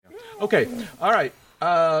Okay. All right.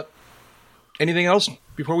 Anything else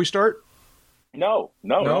before we start? No.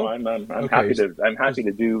 I'm happy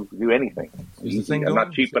to do anything. I'm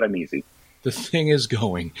not cheap, but I'm easy. The thing is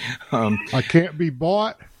going. I can't be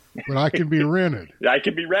bought, but I can be rented. I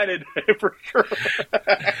can be rented for sure.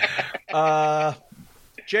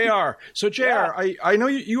 JR. So, JR, yeah. I know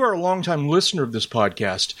you are a longtime listener of this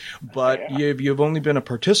podcast, but you've only been a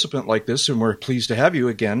participant like this, and we're pleased to have you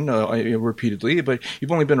again repeatedly. But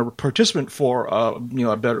you've only been a participant for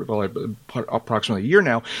approximately a year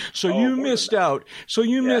now. So you missed out. So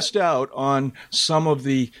you missed out on some of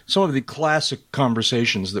the classic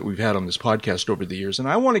conversations that we've had on this podcast over the years, and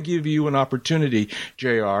I want to give you an opportunity,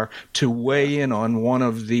 JR, to weigh in on one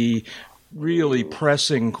of the really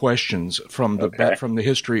pressing questions from the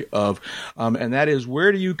history of, and that is,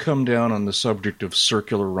 where do you come down on the subject of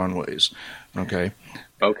circular runways? Okay.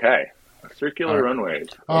 Circular runways.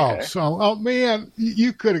 Okay. Man,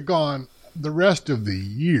 you could have gone the rest of the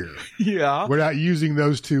year without using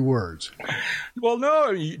those two words. Well,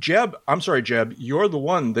 no, Jeb, you're the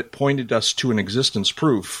one that pointed us to an existence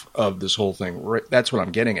proof of this whole thing. Right? That's what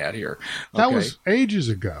I'm getting at here. Okay? That was ages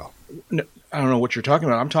ago. No, I don't know what you're talking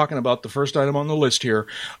about. I'm talking about the first item on the list here.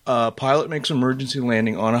 Pilot makes emergency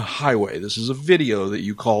landing on a highway. This is a video that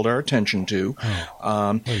you called our attention to. Wait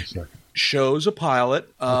a second. Shows a pilot,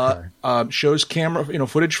 shows camera,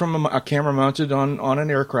 footage from a camera mounted on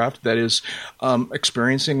an aircraft that is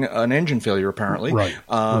experiencing an engine failure, apparently,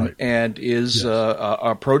 and is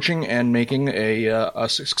approaching and making a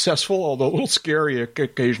successful, although a little scary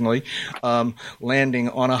occasionally, landing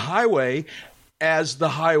on a highway as the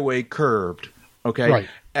highway curved. Okay. Right.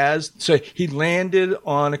 So he landed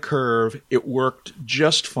on a curve. It worked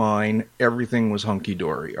just fine. Everything was hunky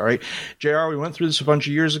dory. All right, JR. We went through this a bunch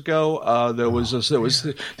of years ago. There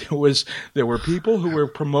were people who were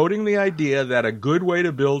promoting the idea that a good way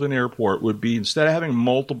to build an airport would be, instead of having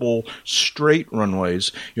multiple straight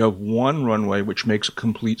runways, you have one runway which makes a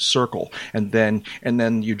complete circle, and then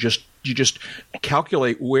you just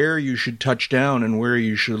calculate where you should touch down and where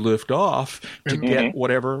you should lift off to get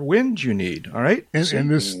whatever wind you need. All right,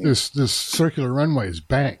 and this circular runway is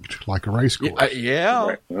banked like a race course.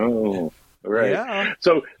 Right. Oh, right. Yeah.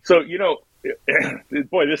 So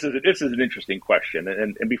boy, this is an interesting question.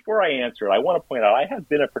 And before I answer it, I want to point out I have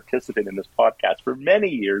been a participant in this podcast for many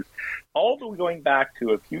years, all the way going back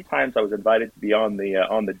to a few times I was invited to be on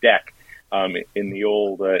the deck. In the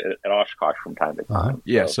old at Oshkosh from time to time.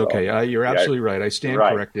 Yes, okay. You're absolutely right. I stand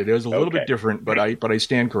corrected. It was a little bit different, but I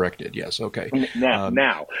stand corrected. Yes, okay.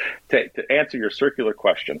 Now, to answer your circular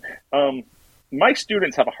question, my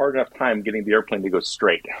students have a hard enough time getting the airplane to go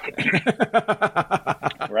straight.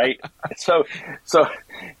 Right? So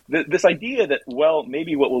this idea that, well,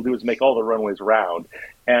 maybe what we'll do is make all the runways round,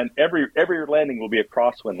 and every landing will be a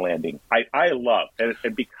crosswind landing, I love.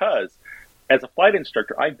 And because as a flight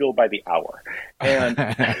instructor, I bill by the hour, and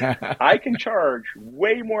I can charge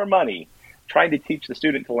way more money trying to teach the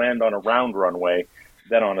student to land on a round runway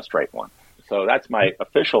than on a straight one. So that's my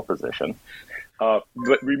official position. But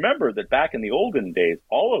remember that back in the olden days,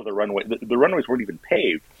 all of the runways weren't even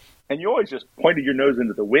paved, and you always just pointed your nose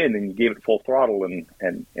into the wind and you gave it full throttle and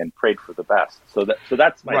prayed for the best. So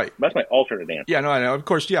that's my alternate answer. Yeah, no, I know. Of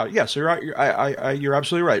course, yeah. So you're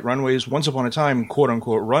absolutely right. Runways, once upon a time, quote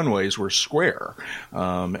unquote, runways were square, they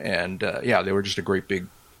were just a great big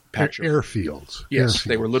patch of airfields. Yes,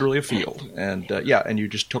 they were literally a field, and and you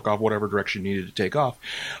just took off whatever direction you needed to take off.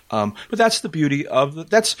 But that's the beauty of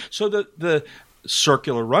the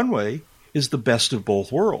circular runway is the best of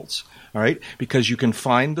both worlds. All right, because you can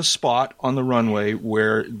find the spot on the runway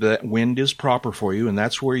where the wind is proper for you, and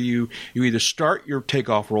that's where you either start your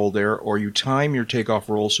takeoff roll there, or you time your takeoff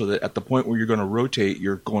roll so that at the point where you're going to rotate,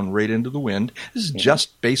 you're going right into the wind. This is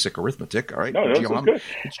just basic arithmetic, all right? No, good.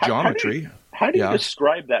 It's geometry. How do you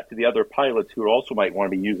describe that to the other pilots who also might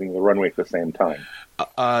want to be using the runway at the same time?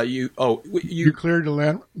 You cleared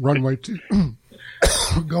the runway to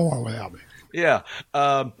go on without me. Yeah,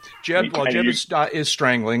 Jeb is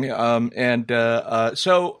strangling, now I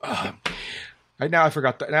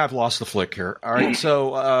forgot that. Now I've lost the flick here. All right,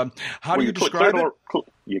 so how do you describe it?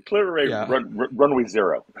 You clear runway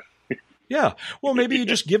 0. Yeah, well, maybe you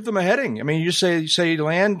just give them a heading. I mean, you just say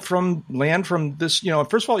land from this.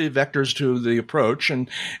 First of all, you vectors to the approach, and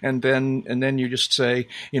then you just say,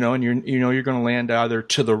 and you're going to land either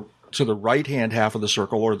to the right hand half of the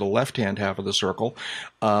circle or the left hand half of the circle,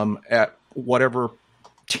 at whatever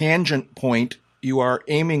tangent point you are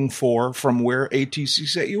aiming for from where ATC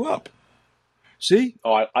set you up. See?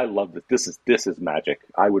 Oh, I love this. This is magic.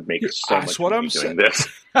 I would make so much money doing this.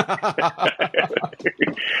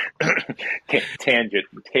 Tangent.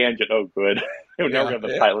 Oh, good. Now we're going to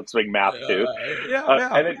the pilot swing math too.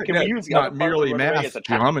 And then can we use the not merely math,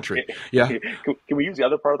 geometry? Can we use the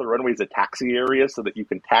other part of the runway as a taxi area so that you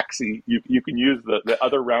can taxi? You can use the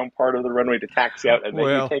other round part of the runway to taxi out, and then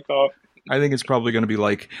you take off. I think it's probably going to be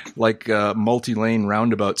like multi-lane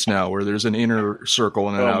roundabouts now, where there's an inner circle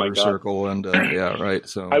and an outer circle, and right.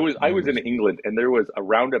 So I was in England, and there was a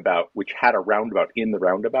roundabout which had a roundabout in the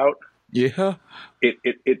roundabout. Yeah,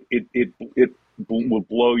 it will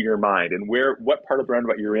blow your mind. And what part of the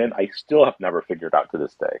roundabout you're in, I still have never figured out to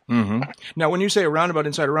this day. Mm-hmm. Now, when you say a roundabout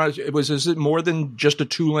inside a roundabout, is it more than just a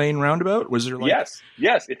 2-lane roundabout? Was there Yes,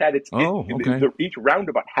 it had its. Each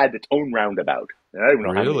roundabout had its own roundabout. And I don't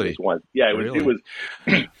know how many it was. Yeah, it was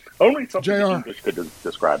only something English could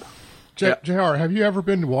describe. JR, have you ever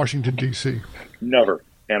been to Washington, D.C.? Never.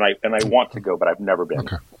 And I want to go, but I've never been.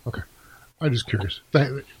 Okay. I'm just curious.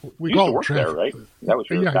 We you call used to work there, right? That was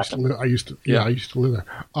your I used to live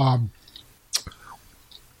there.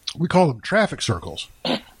 We call them traffic circles.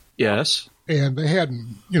 Yes. And they had,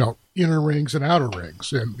 inner rings and outer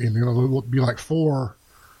rings. And there would be like 4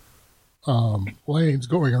 lanes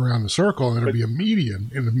going around the circle, and there'd be a median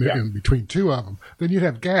in between 2 of them. Then you'd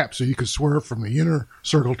have gaps, so you could swerve from the inner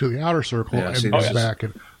circle to the outer circle and go back.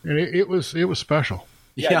 And it was special.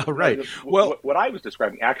 Yeah, right. Well, what I was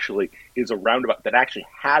describing actually is a roundabout that actually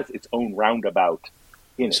has its own roundabout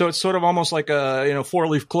in it. So it's sort of almost like a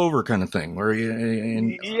 4-leaf clover kind of thing, where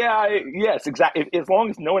yes, exactly. As long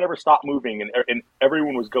as no one ever stopped moving and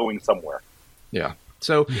everyone was going somewhere. Yeah.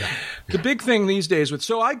 So the big thing these days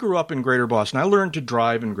so I grew up in Greater Boston. I learned to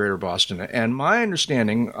drive in Greater Boston, and my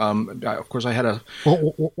understanding, of course, I had a.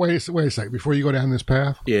 Well, wait a second before you go down this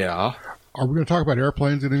path. Yeah. Are we going to talk about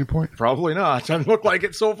airplanes at any point? Probably not. Doesn't look like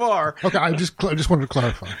it so far. Okay, I just wanted to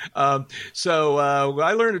clarify. So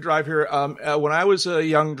I learned to drive here when I was a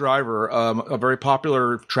young driver. A very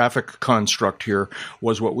popular traffic construct here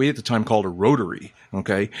was what we at the time called a rotary.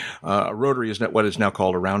 Okay, a rotary is what is now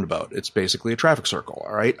called a roundabout. It's basically a traffic circle.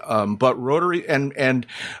 All right, but rotary and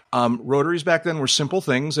rotaries back then were simple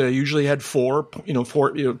things. They usually had four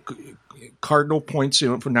cardinal points,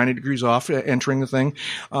 for 90 degrees off entering the thing,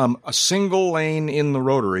 a single lane in the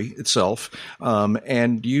rotary itself.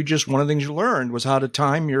 And one of the things you learned was how to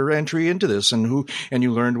time your entry into this and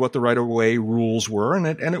you learned what the right of way rules were, and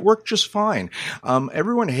it worked just fine.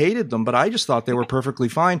 Everyone hated them, but I just thought they were perfectly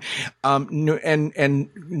fine. And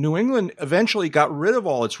New England eventually got rid of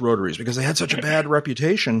all its rotaries because they had such a bad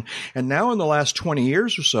reputation. And now in the last 20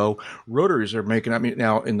 years or so, rotaries are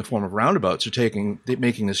now in the form of roundabouts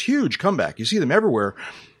making this huge comeback. You see them everywhere.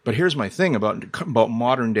 But here's my thing about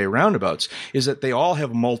modern day roundabouts is that they all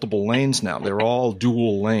have multiple lanes now. They're all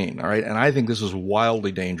dual lane. All right. And I think this is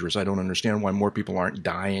wildly dangerous. I don't understand why more people aren't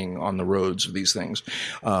dying on the roads of these things.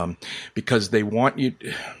 Because they want you.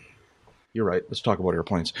 You're right. Let's talk about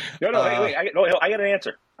airplanes. Wait. I got an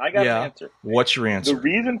answer. An answer. What's your answer? The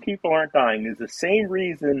reason people aren't dying is the same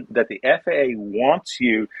reason that the FAA wants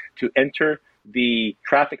you to enter the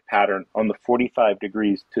traffic pattern on the 45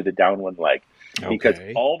 degrees to the downwind leg. Because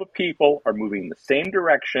all the people are moving in the same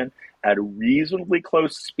direction at a reasonably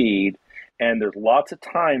close speed, and there's lots of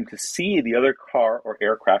time to see the other car or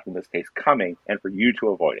aircraft, in this case, coming, and for you to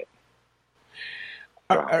avoid it.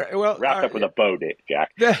 Wrapped up with a bow,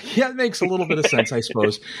 Jack. Yeah, it makes a little bit of sense, I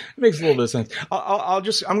suppose. It makes a little bit of sense.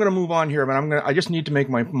 I'm going to move on here, but I just need to make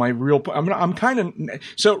my real.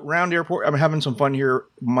 So round airport. I'm having some fun here.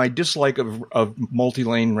 My dislike of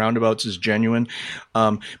multi-lane roundabouts is genuine,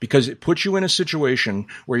 because it puts you in a situation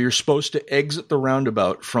where you're supposed to exit the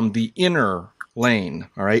roundabout from the inner lane,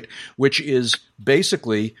 all right, which is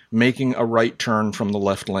basically making a right turn from the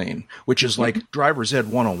left lane, which is like driver's ed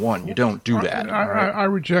 101. You don't do that. I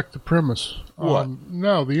reject the premise. What?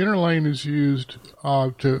 No, the inner lane is used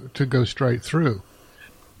to go straight through.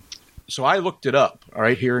 So I looked it up, all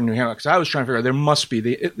right, here in New Hampshire, because I was trying to figure out there must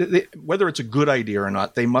be whether it's a good idea or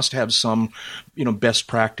not. They must have some, best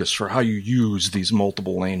practice for how you use these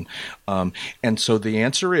multiple lane. And so the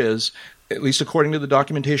answer is, at least according to the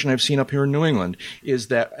documentation I've seen up here in New England, is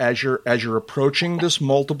that as you're approaching this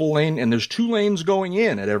multiple lane, and there's 2 lanes going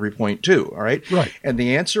in at every point too, all right? Right. And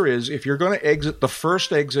the answer is, if you're going to exit the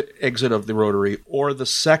first exit of the rotary or the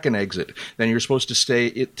second exit, then you're supposed to stay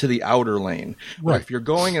to the outer lane. Right. If you're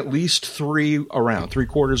going at least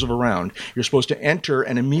 3/4 of a round, you're supposed to enter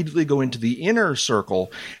and immediately go into the inner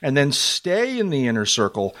circle and then stay in the inner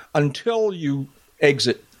circle until you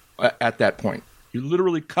exit at that point. You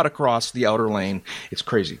literally cut across the outer lane. It's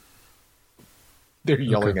crazy. They're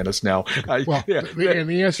yelling at us now. And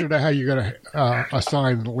the answer to how you're going to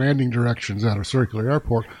assign landing directions at a circular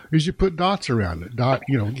airport is you put dots around it. Dot,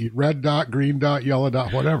 red dot, green dot, yellow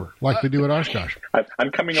dot, whatever, like they do at Oshkosh.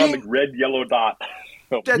 I'm coming on the red, yellow dot.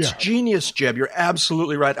 That's genius, Jeb. You're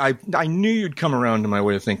absolutely right. I knew you'd come around to my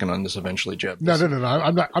way of thinking on this eventually, Jeb. No.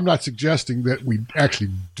 I'm not suggesting that we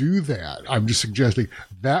actually do that. I'm just suggesting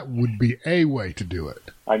that would be a way to do it.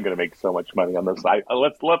 I'm going to make so much money on this.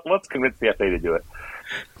 Let's convince the FAA to do it.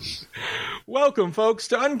 Welcome, folks,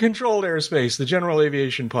 to Uncontrolled Airspace, the general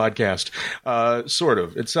aviation podcast. Sort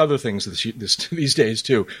of. It's other things these days,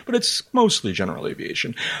 too, but it's mostly general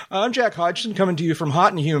aviation. I'm Jack Hodgson, coming to you from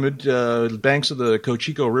hot and humid banks of the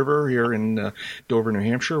Cocheco River here in Dover, New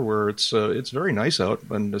Hampshire, where it's very nice out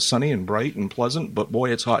and sunny and bright and pleasant, but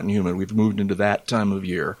boy, it's hot and humid. We've moved into that time of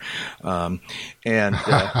year.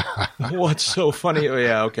 What's so funny? Oh,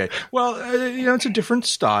 yeah, okay. Well, it's a different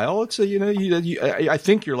style. It's I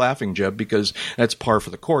think you're laughing, Jeb, because that's par for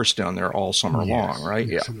the course down there all summer long, right?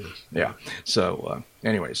 Yes, yeah. It is. Yeah. So,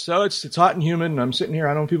 anyways, so it's hot and humid, and I'm sitting here.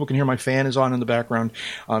 I don't know if people can hear my fan is on in the background.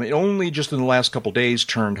 It only just in the last couple days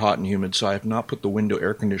turned hot and humid, so I have not put the window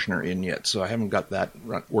air conditioner in yet, so I haven't got that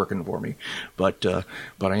working for me. But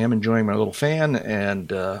I am enjoying my little fan, and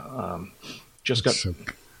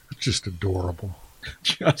just adorable.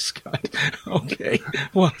 Okay.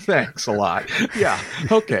 Well, thanks a lot. Yeah.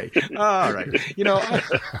 Okay. All right.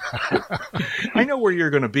 I know where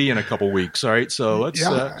you're going to be in a couple weeks. All right. So let's.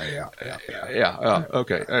 Yeah.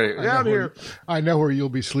 Okay. All right. I'm here. I know where you'll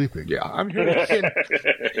be sleeping. Yeah. I'm here.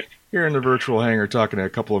 Here in the virtual hangar, talking to a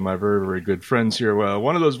couple of my very, very good friends here.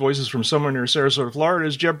 One of those voices from somewhere near Sarasota, Florida,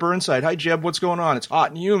 is Jeb Burnside. Hi, Jeb. What's going on? It's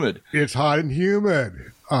hot and humid. It's hot and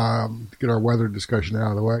humid. Get our weather discussion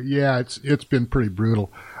out of the way. Yeah, it's been pretty brutal.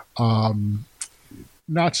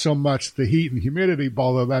 Not so much the heat and humidity,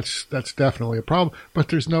 although that's definitely a problem. But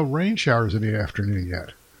there's no rain showers in the afternoon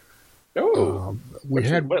yet. Oh, what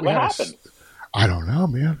happened? I don't know,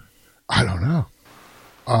 man. I don't know.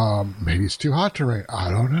 Maybe it's too hot to rain. I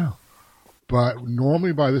don't know. But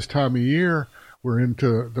normally by this time of year, we're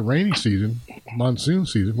into the rainy season, monsoon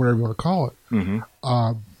season, whatever you want to call it. Mm-hmm.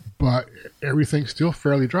 But everything's still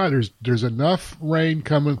fairly dry. There's enough rain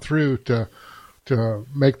coming through to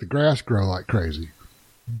make the grass grow like crazy.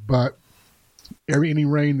 But any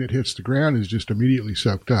rain that hits the ground is just immediately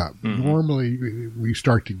soaked up. Mm-hmm. Normally, we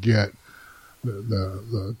start to get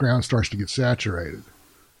the ground starts to get saturated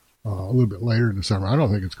a little bit later in the summer. I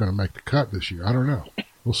don't think it's going to make the cut this year. I don't know.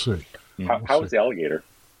 We'll see. How is the alligator?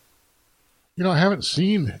 I haven't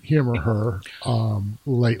seen him or her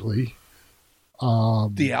lately.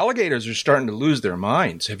 The alligators are starting to lose their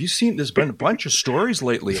minds. Have you seen? There's been a bunch of stories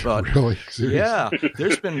lately about. Really? Seriously? Yeah,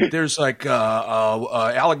 there's like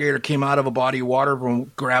alligator came out of a body of water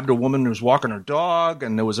and grabbed a woman who was walking her dog,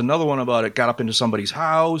 and there was another one about it got up into somebody's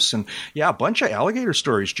house, and a bunch of alligator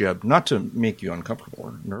stories, Jeb. Not to make you uncomfortable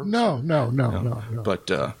or nervous. No.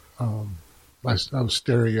 But I was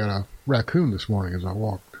staring at a raccoon this morning as I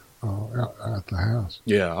walked out at the house.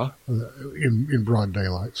 Yeah. In broad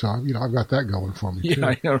daylight. So, I've got that going for me, too. Yeah,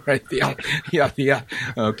 I know, right? Yeah.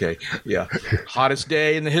 Okay. Yeah. Hottest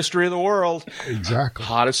day in the history of the world. Exactly.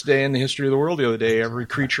 Hottest day in the history of the world the other day. Every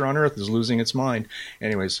creature on Earth is losing its mind.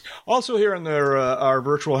 Anyways, also here in our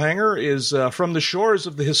virtual hangar is from the shores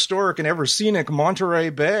of the historic and ever scenic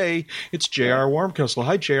Monterey Bay, it's J.R. Warmkessel.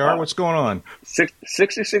 Hi, J.R. What's going on?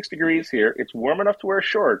 66 degrees here. It's warm enough to wear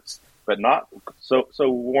shorts, but not so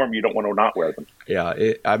warm you don't want to not wear them. Yeah,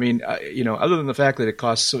 other than the fact that it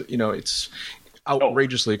costs, it's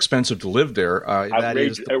outrageously expensive to live there.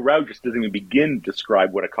 Outrageous doesn't even begin to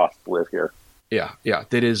describe what it costs to live here. Yeah,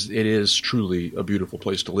 it is truly a beautiful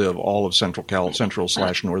place to live. All of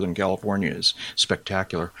Central/Northern California is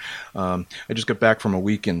spectacular. I just got back from a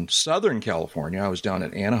week in Southern California. I was down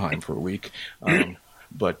at Anaheim for a week, and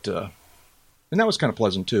that was kind of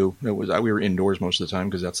pleasant, too. We were indoors most of the time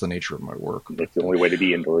because that's the nature of my work. That's the only way to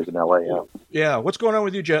be indoors in L.A., yeah. Yeah. What's going on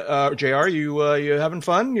with you, JR? You having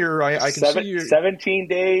fun? I can see you. 17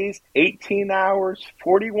 days, 18 hours,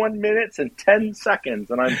 41 minutes, and 10 seconds,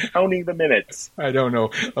 and I'm counting the minutes. I don't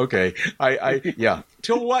know. Okay. Yeah.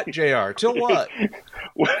 Till what, JR? Till what?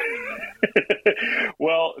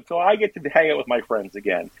 Well, so I get to hang out with my friends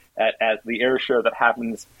again at the air show that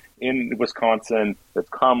happens in Wisconsin that's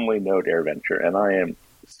commonly known AirVenture, and I am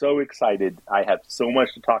so excited. I have so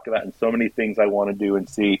much to talk about and so many things I want to do and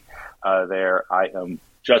see there. I am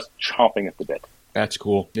just chomping at the bit. That's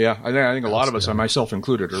cool. Yeah, I think a lot of us, myself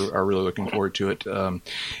included, are really looking forward to it. And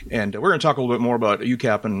we're going to talk a little bit more about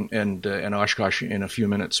UCAP and Oshkosh in a few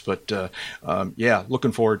minutes. But yeah,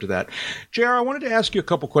 looking forward to that. JR, I wanted to ask you a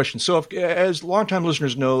couple questions. So, as longtime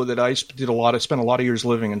listeners know, that I spent a lot of years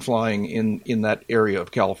living and flying in that area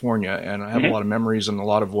of California, and I have a lot of memories and a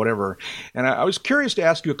lot of whatever. And I was curious to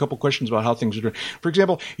ask you a couple questions about how things are doing. For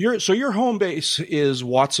example, your home base is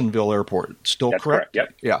Watsonville Airport, still That's correct?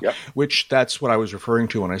 Yep. Yeah. Yep. Which that's what I was referring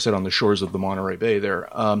to when I said on the shores of the Monterey Bay there.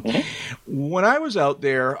 When I was out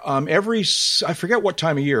there, I forget what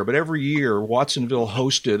time of year, but every year Watsonville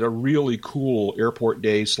hosted a really cool airport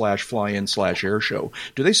day / fly-in / air show.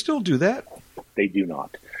 Do they still do that? They do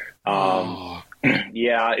not.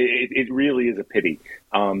 Yeah, it really is a pity.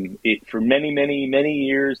 For many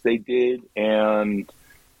years they did, and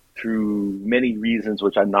through many reasons,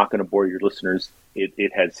 which I'm not going to bore your listeners,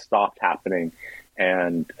 it has stopped happening,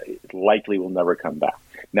 and it likely will never come back.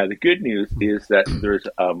 Now, the good news is that there's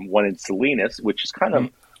one in Salinas, which is kind of,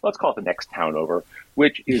 let's call it the next town over,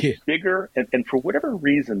 which is bigger, and for whatever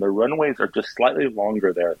reason, the runways are just slightly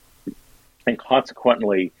longer there. And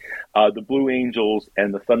consequently, the Blue Angels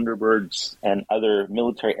and the Thunderbirds and other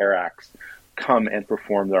military air acts come and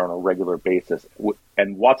perform there on a regular basis.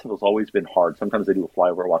 And Watsonville's always been hard. Sometimes they do a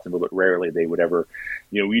flyover at Watsonville, but rarely they would ever,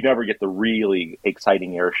 we never get the really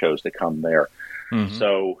exciting air shows that come there. Mm-hmm.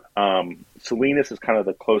 So Salinas is kind of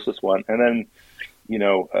the closest one. And then,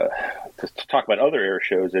 to talk about other air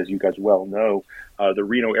shows, as you guys well know, the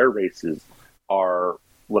Reno air races are,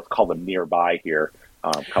 let's call them nearby here.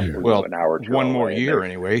 An hour or two one more away. year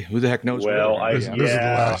anyway. Who the heck knows? Well, this is the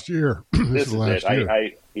last year. This is the last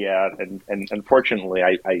year. And unfortunately,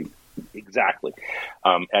 I exactly.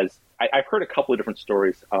 As I've heard a couple of different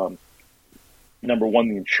stories. Number one,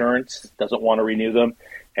 the insurance doesn't want to renew them,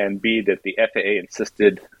 and B, that the FAA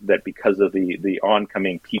insisted that because of the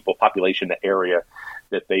oncoming population in the area,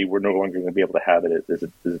 that they were no longer going to be able to have it as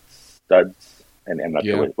studs, and I'm not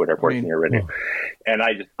sure what airports near renew. And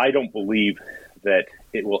I don't believe that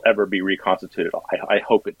it will ever be reconstituted. I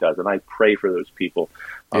hope it does, and I pray for those people.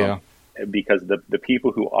 Because the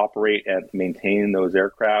people who operate and maintain those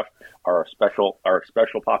aircraft are a special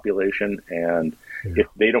population, and if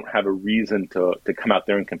they don't have a reason to come out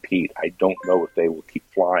there and compete, I don't know if they will keep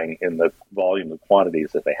flying in the volume and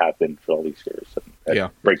quantities that they have been for all these years. That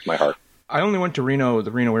breaks my heart. I only went to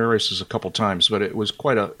the Reno Air Races a couple times, but it was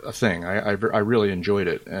quite a thing. I really enjoyed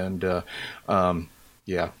it, and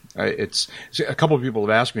it's a couple of people have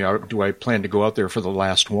asked me, do I plan to go out there for the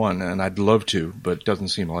last one? And I'd love to, but it doesn't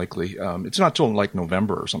seem likely. It's not till like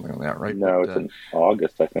November or something like that, right? No, it's in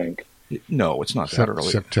August, I think. No, it's not that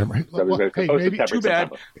early. September. Maybe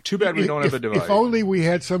September. Too bad we don't have a device. If only we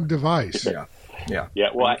had some device. Yeah.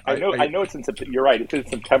 Well, I know it's in September. You're right. It's in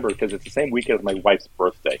September because it's the same weekend as my wife's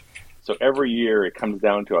birthday. So every year it comes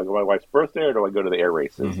down to, I go to my wife's birthday or do I go to the air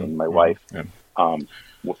races? And my wife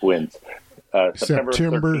wins. September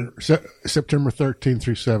 13th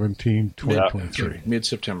through 17th, 2023.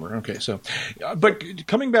 Mid-September. Okay, so, but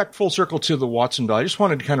coming back full circle to the Watsonville, I just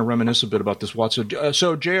wanted to kind of reminisce a bit about this Watson.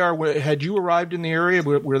 So, JR, had you arrived in the area?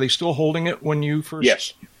 Were they still holding it when you first?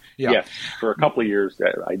 Yes. Yeah. Yes, for a couple of years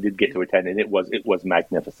I did get to attend, and it was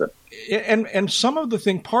magnificent. And some of the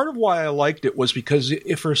thing, part of why I liked it was because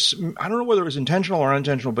I don't know whether it was intentional or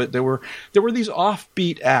unintentional, but there were these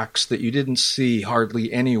offbeat acts that you didn't see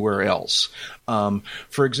hardly anywhere else.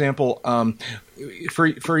 For example,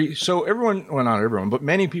 so everyone, well, not everyone, but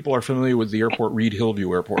many people are familiar with the airport, Reed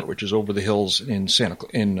Hillview Airport, which is over the hills in San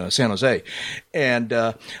Jose. And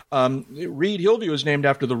Reed Hillview is named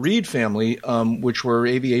after the Reed family, which were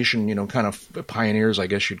aviation, kind of pioneers, I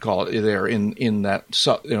guess you'd call it, there in that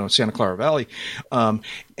Santa Clara Valley.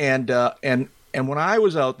 And when I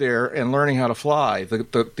was out there and learning how to fly,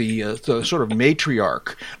 the sort of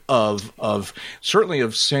matriarch of certainly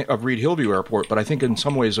of Reed Hillview Airport, but I think in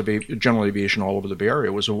some ways of general aviation all over the Bay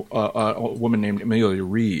Area, was a woman named Amelia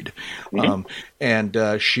Reed,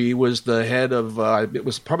 and she was the head of it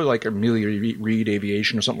was probably like Amelia Reed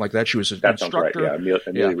Aviation or something like that. She was an instructor. Right, yeah,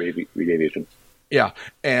 Amelia Reed Aviation. Yeah,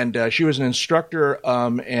 and she was an instructor,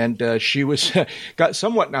 and she was got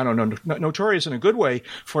somewhat, I don't know, notorious in a good way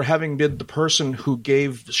for having been the person who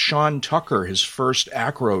gave Sean Tucker his first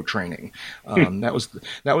acro training. That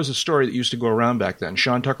was a story that used to go around back then.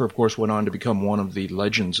 Sean Tucker, of course, went on to become one of the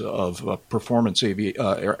legends of performance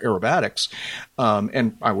aerobatics,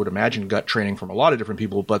 and I would imagine got training from a lot of different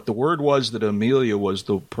people. But the word was that Amelia was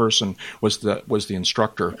the person, was the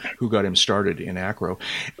instructor who got him started in acro,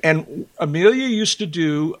 and Amelia used to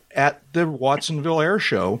do at the Watsonville Air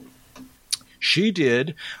Show, She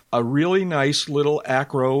did a really nice little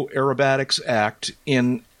acro aerobatics act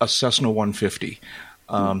in a Cessna 150.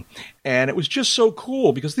 And it was just so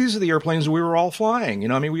cool because these are the airplanes we were all flying.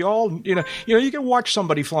 I mean, we all, you can watch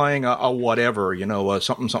somebody flying a whatever,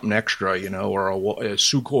 something extra, or a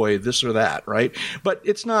Sukhoi, this or that, right? But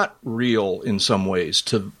it's not real in some ways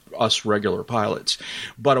to us regular pilots.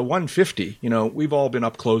 But a 150, we've all been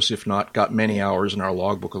up close, if not got many hours in our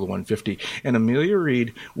logbook of the 150. And Amelia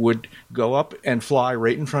Reed would go up and fly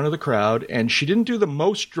right in front of the crowd. And she didn't do the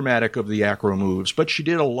most dramatic of the acro moves, but she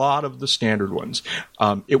did a lot of the standard ones.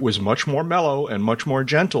 It was much more mellow and much more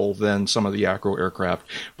gentle than some of the acro aircraft.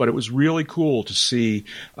 But it was really cool to see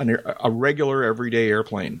a regular everyday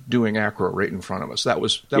airplane doing acro right in front of us. That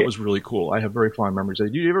was really cool. I have very fond memories.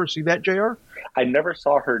 Did you ever see that, JR? I never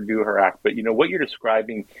saw her do her act, but what you're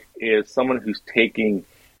describing is someone who's taking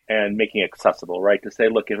and making it accessible, right? To say,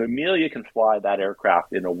 look, if Amelia can fly that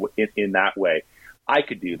aircraft in that way, I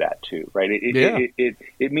could do that too, right?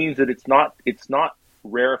 It means that it's not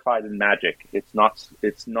rarefied in magic. It's not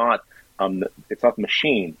the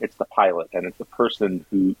machine. It's the pilot, and it's the person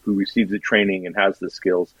who receives the training and has the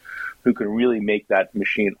skills, who can really make that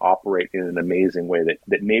machine operate in an amazing way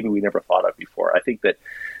that maybe we never thought of before. I think that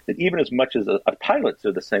even as much as a pilots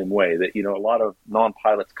are the same way, that a lot of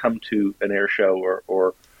non-pilots come to an air show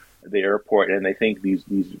or the airport and they think these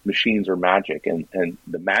machines are magic, and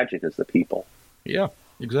the magic is the people. Yeah.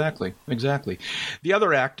 Exactly. The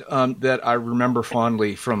other act that I remember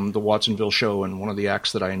fondly from the Watsonville show, and one of the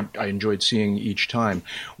acts that I enjoyed seeing each time,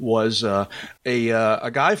 was a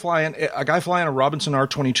guy flying a Robinson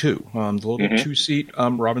R-22, the little two-seat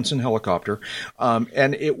Robinson helicopter,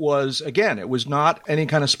 and it was not any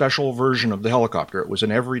kind of special version of the helicopter. It was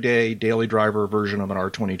an everyday daily driver version of an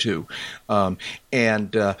R-22,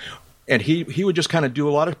 and he would just kind of do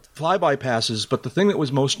a lot of flyby passes, but the thing that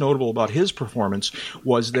was most notable about his performance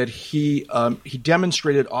was that he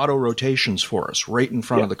demonstrated auto rotations for us right in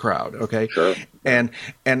front of the crowd. Okay, sure. And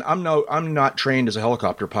I'm not trained as a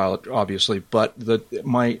helicopter pilot, obviously, but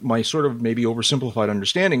my sort of maybe oversimplified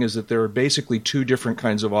understanding is that there are basically two different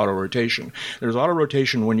kinds of auto rotation. There's auto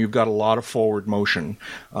rotation when you've got a lot of forward motion,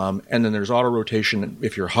 and then there's auto rotation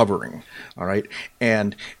if you're hovering. All right,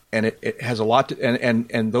 and it has a lot to,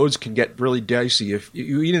 and those can get really dicey if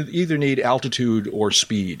you either need altitude or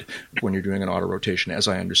speed when you're doing an auto rotation, as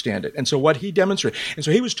I understand it. And so what he demonstrated, and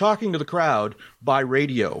so he was talking to the crowd by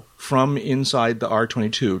radio from inside the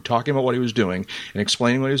R-22, talking about what he was doing and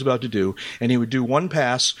explaining what he was about to do. And he would do one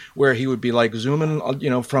pass where he would be like zooming,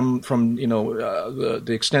 from the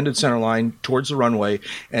extended center line towards the runway,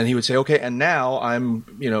 and he would say, okay, and now I'm,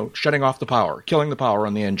 shutting off the power, killing the power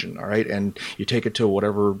on the engine, all right? And you take it to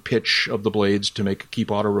whatever pitch of the blades to keep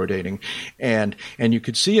auto rotating, and you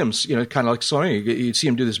could see him, kind of like slowing. You'd see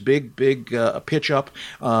him do this big pitch up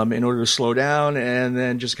in order to slow down, and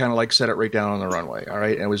then just kind of like set it right down on the runway. All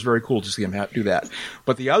right, and it was very cool to see him do that.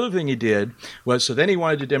 But the other thing he did was, so then he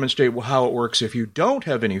wanted to demonstrate how it works if you don't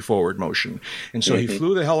have any forward motion, and so he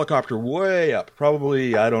flew the helicopter way up,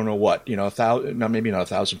 probably I don't know what, 1,000, no, maybe not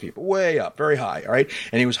 1,000 feet, but way up, very high. All right,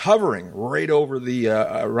 and he was hovering right over the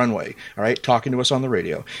runway. All right, talking to us on the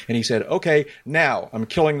radio. And he said, okay, now I'm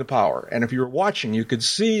killing the power. And if you were watching, you could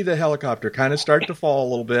see the helicopter kind of start to fall a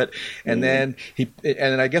little bit. And then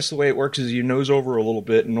I guess the way it works is you nose over a little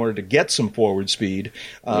bit in order to get some forward speed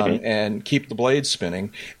and keep the blades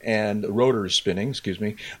spinning and the rotors spinning, excuse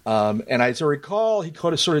me. And I recall he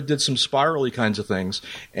sort of did some spirally kinds of things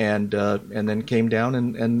and then came down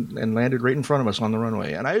and landed right in front of us on the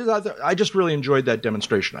runway. And I just really enjoyed that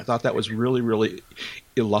demonstration. I thought that was really, really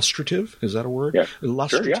illustrative. Is that a word? Yeah.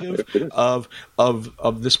 Illustrative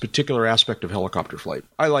of this particular aspect of helicopter flight.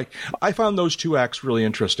 I found those two acts really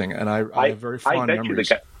interesting, and I have very fond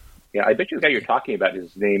memories. I bet you the guy you're talking about,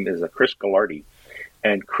 his name is Chris Gallardi,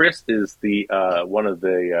 and Chris is the one of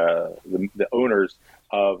the owners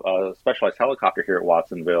of a specialized helicopter here at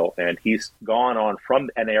Watsonville, and he's gone on from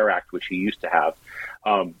an Air Act, which he used to have,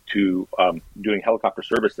 to doing helicopter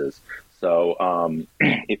services. So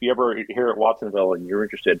if you ever here at Watsonville and you're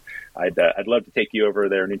interested, I'd love to take you over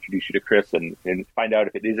there and introduce you to Chris and find out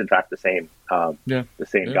if it is in fact the same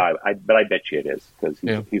guy. But I bet you it is, because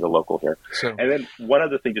he's a local here. So, and then one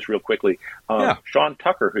other thing, just real quickly, Sean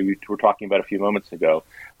Tucker, who you were talking about a few moments ago,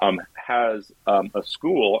 has a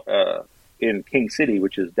school in King City,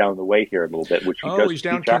 which is down the way here a little bit. He's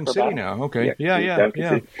down King City now. Okay,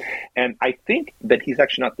 yeah. And I think that he's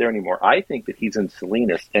actually not there anymore. I think that he's in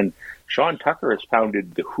Salinas. And Sean Tucker has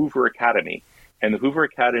founded the Hoover Academy, and the Hoover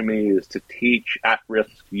Academy is to teach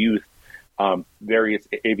at-risk youth various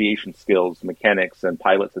aviation skills, mechanics and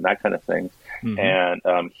pilots and that kind of things. Mm-hmm.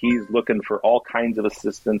 And he's looking for all kinds of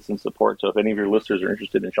assistance and support. So if any of your listeners are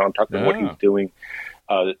interested in Sean Tucker and what he's doing,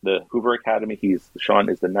 the Hoover Academy, Sean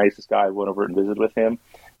is the nicest guy. I went over and visited with him.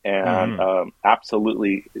 And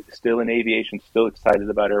absolutely still in aviation, still excited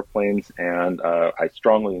about airplanes. And I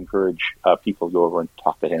strongly encourage people to go over and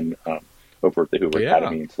talk to him over at the Hoover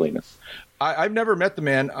Academy in Salinas. I've never met the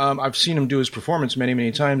man. I've seen him do his performance many,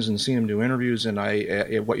 many times and seen him do interviews. And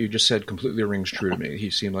what you just said completely rings true to me. He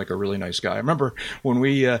seemed like a really nice guy. I remember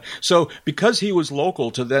when so because he was local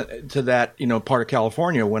to that part of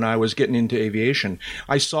California when I was getting into aviation,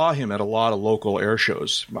 I saw him at a lot of local air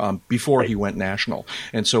shows before he went national.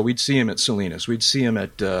 And so we'd see him at Salinas. We'd see him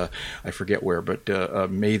at I forget where, but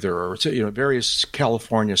Mather or various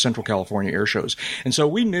Central California air shows. And so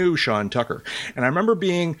we knew Sean Tucker. And I remember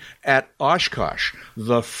being at Oshkosh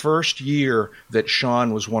the first year that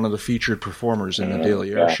Sean was one of the featured performers in the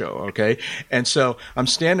Daily Air Show, okay? And so I'm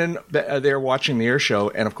standing there watching the air show,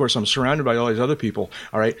 and of course I'm surrounded by all these other people,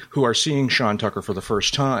 all right, who are seeing Sean Tucker for the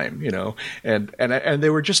first time, and they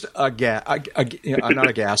were just not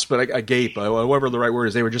aghast, but agape, whatever the right word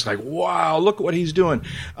is. They were just like, wow, look what he's doing.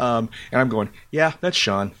 And I'm going, yeah, that's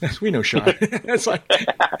Sean. We know Sean. It's like,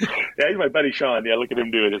 yeah, he's my buddy Sean. Yeah, look at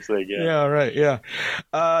him doing his thing. Yeah, right, yeah.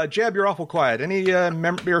 Jeb, you're awful quiet. Any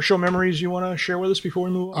air show memories you want to share with us before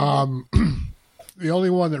we move on? The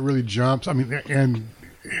only one that really jumps, and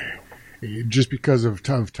just because of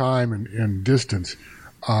time and distance,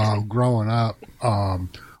 growing up,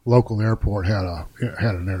 local airport had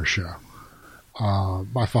an air show.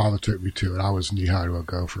 My father took me to it. I was knee high to a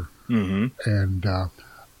gopher, and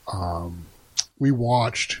we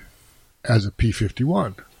watched as a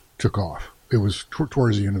P-51 took off. It was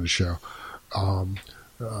towards the end of the show.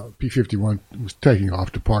 P-51 was taking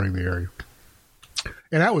off, departing the area.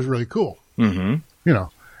 And that was really cool. And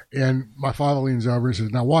my father leans over and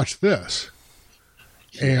says, now watch this.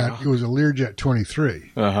 And it was a Learjet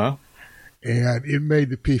 23. And it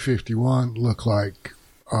made the P-51 look like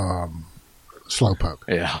Slowpoke.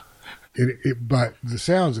 Yeah. But the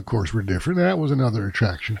sounds, of course, were different. That was another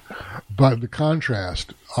attraction. But the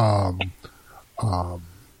contrast,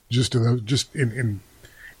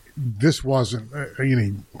 this wasn't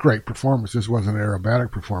any great performance. This wasn't an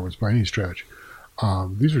aerobatic performance by any stretch.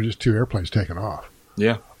 These were just two airplanes taking off.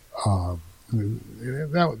 Yeah.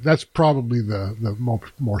 That's probably the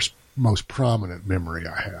most prominent memory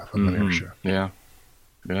I have of an air show. Yeah.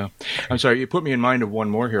 Yeah. I'm sorry, you put me in mind of one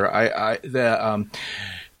more here.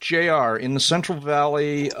 JR, in the Central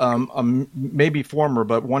Valley, maybe former,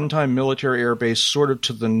 but one-time military air base sort of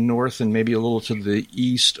to the north and maybe a little to the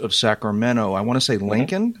east of Sacramento. I want to say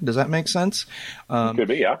Lincoln. Does that make sense? Could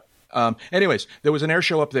be, yeah. Anyways, there was an air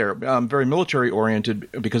show up there, very military-oriented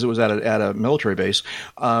because it was at a military base.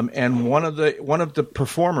 And one of the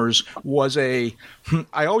performers was I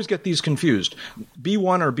always get these confused,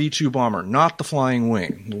 B-1 or B-2 bomber, not the flying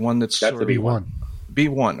wing, the one that's the B-1.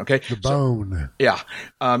 B-1, okay? The bone.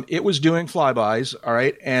 It was doing flybys, all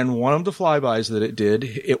right? And one of the flybys that it did,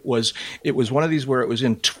 it was one of these where it was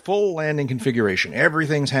in full landing configuration.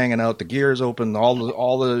 Everything's hanging out, the gear is open, all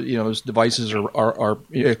the devices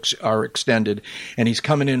are extended, and he's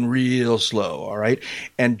coming in real slow, all right?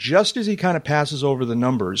 And just as he kind of passes over the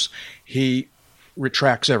numbers, he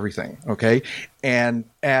retracts everything, okay, and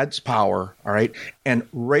adds power, all right, and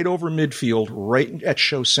right over midfield, right at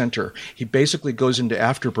show center, he basically goes into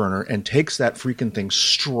afterburner and takes that freaking thing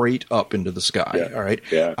straight up into the sky, all right?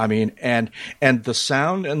 Yeah. And the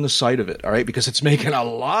sound and the sight of it, all right, because it's making a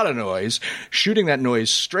lot of noise, shooting that noise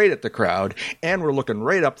straight at the crowd, and we're looking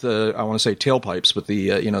right up I want to say tailpipes, but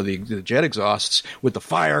the jet exhausts with the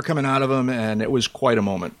fire coming out of them, and it was quite a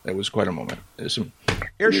moment. There's some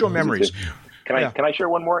air show memories. Can I share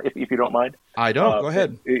one more if you don't mind? I don't. Go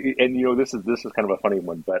ahead. And this is kind of a funny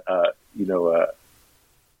one, but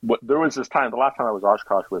there was this time. The last time I was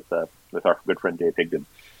Oshkosh with our good friend Dave Higdon.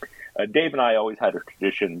 Dave and I always had a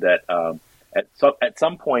tradition that at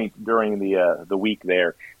some point during the week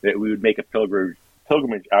there that we would make a pilgrimage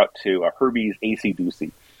out to Herbie's AC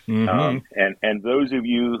Ducey. And those of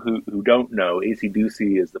you who don't know, AC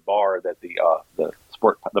Ducey is the bar that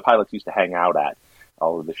the pilots used to hang out at.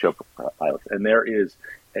 All of the show pilots. And there is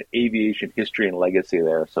an aviation history and legacy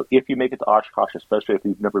there. So if you make it to Oshkosh, especially if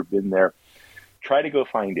you've never been there, try to go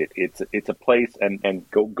find it. It's a place and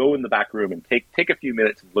go in the back room and take a few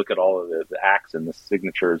minutes and look at all of the acts and the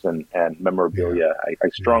signatures and memorabilia. Yeah. I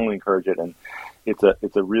strongly encourage it. And it's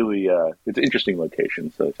a really it's an interesting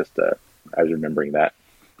location. So just I was remembering that.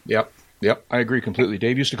 Yep. Yep, I agree completely.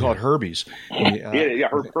 Dave used to call it Herbie's.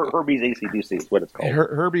 Herbie's AC/DC is what it's called.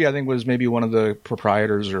 Herbie, I think, was maybe one of the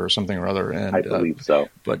proprietors or something or other. And, I believe so.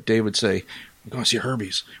 But Dave would say, "We're going to see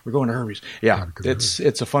Herbie's. We're going to Herbie's." Yeah,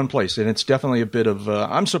 it's a fun place, and it's definitely a bit of.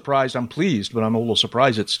 I'm surprised. I'm pleased, but I'm a little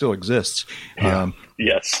surprised it still exists.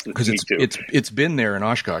 Yes, because it's been there in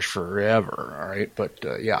Oshkosh forever. All right, but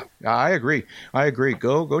yeah, I agree.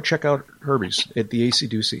 Go check out Herbie's at the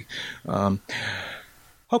AC/DC.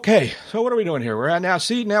 Okay, so what are we doing here? We're at now.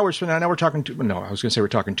 See, now we're talking. No, I was going to say we're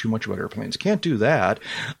talking too much about airplanes. Can't do that.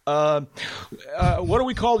 What do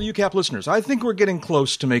we call the UCAP listeners? I think we're getting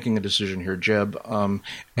close to making a decision here, Jeb. But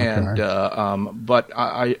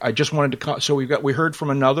I just wanted to. So we heard from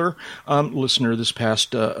another listener this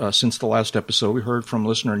past since the last episode. We heard from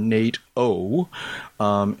listener Nate O.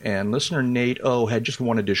 And listener Nate O had just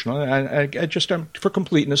one additional. I just for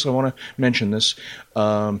completeness, I want to mention this.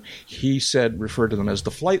 He referred to them as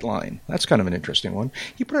the flight line. That's kind of an interesting one.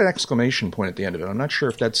 He put an exclamation point at the end of it. I'm not sure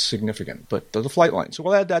if that's significant, but the flight line. So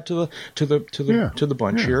we'll add that to the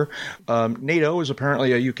bunch here. NATO is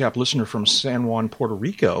apparently a UCAP listener from San Juan, Puerto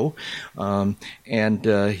Rico, and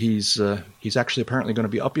he's actually apparently going to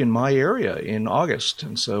be up in my area in August,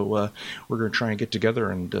 and so we're going to try and get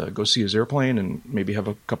together and go see his airplane and maybe have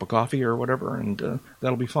a cup of coffee or whatever, and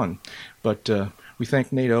that'll be fun. But we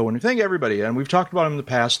thank NATO and we thank everybody, and we've talked about him in the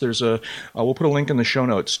past. There's we'll put a link in the show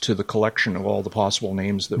notes to the collection of all the possible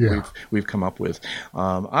names that we've come up with.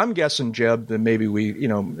 I'm guessing, Jeb, that maybe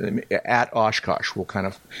we, at Oshkosh, we'll kind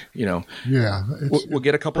of, we'll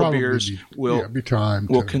get a couple of beers. We'll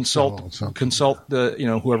consult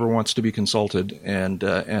the, whoever wants to be consulted, and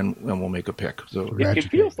we'll make a pick. So it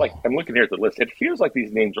feels like, I'm looking here at the list. It feels like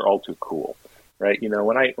these names are all too cool. Right,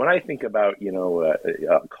 when I think about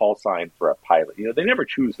a call sign for a pilot, they never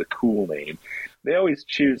choose the cool name. They always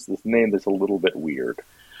choose this name that's a little bit weird.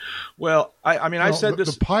 Well, I said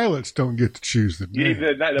this. The pilots don't get to choose the name.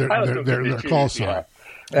 The pilots don't get to choose. Call sign. Yeah.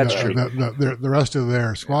 That's true. The rest of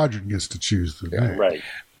their squadron gets to choose the name. Right.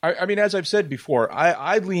 As I've said before,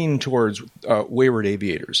 I lean towards wayward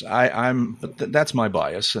aviators. That's my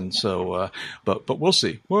bias, and so, but we'll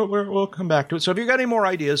see. We'll come back to it. So if you got any more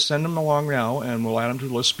ideas, send them along now, and we'll add them to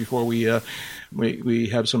the list before we have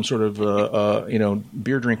some sort of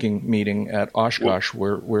beer drinking meeting at Oshkosh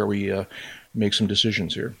where we make some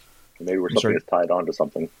decisions here. Maybe something is tied on to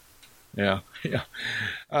something. Yeah.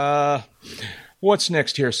 What's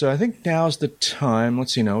next here? So I think now's the time.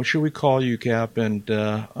 Let's see now. Should we call UCAP? And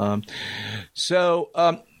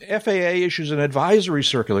FAA issues an advisory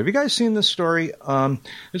circular. Have you guys seen this story?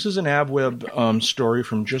 This is an AvWeb story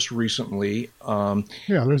from just recently.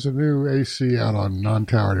 There's a new AC out on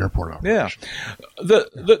non-towered airport operations. Yeah.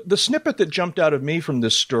 The snippet that jumped out of me from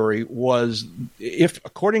this story was, if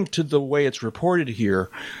according to the way it's reported here,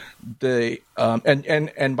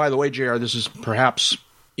 and by the way, JR, this is perhaps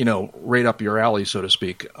right up your alley, so to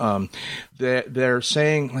speak. They're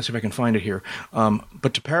saying, let's see if I can find it here.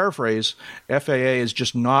 But to paraphrase, FAA is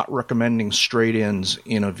just not recommending straight-ins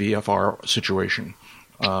in a VFR situation.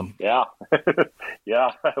 Yeah.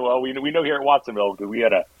 Well, we know here at Watsonville because we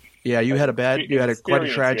had a quite a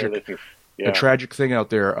tragic thing out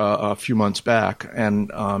there a few months back,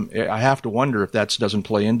 and I have to wonder if that doesn't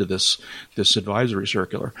play into this advisory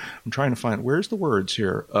circular. I'm trying to find where's the words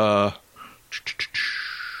here.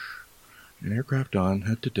 An aircraft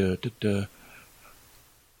on.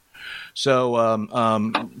 So,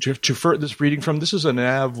 to this reading from, this is an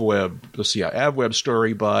AvWeb. Let's see, AvWeb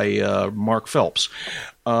story by Mark Phelps.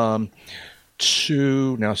 Now,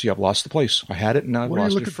 see, I've lost the place. I had it, and now I've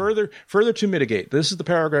lost it. Further to mitigate. This is the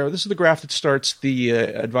paragraph. This is the graph that starts the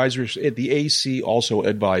advisory. The AC also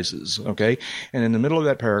advises. Okay, and in the middle of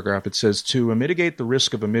that paragraph, it says to mitigate the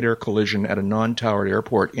risk of a mid-air collision at a non-towered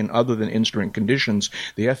airport in other than instrument conditions,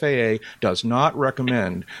 the FAA does not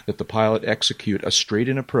recommend that the pilot execute a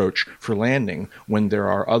straight-in approach for landing when there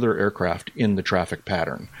are other aircraft in the traffic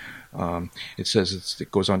pattern.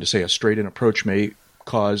 It goes on to say a straight-in approach may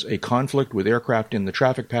cause a conflict with aircraft in the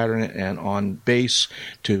traffic pattern and on base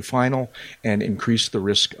to final and increase the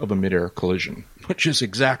risk of a mid-air collision, which is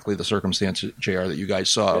exactly the circumstance, JR, that you guys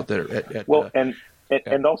saw out there at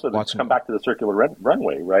and also to come back to the circular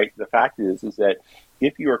runway, right? The fact is that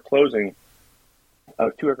if you are closing,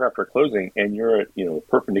 two aircraft are closing and you're at a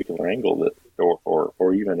perpendicular angle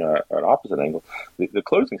or even an opposite angle, the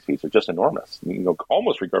closing speeds are just enormous.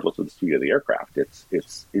 Almost regardless of the speed of the aircraft,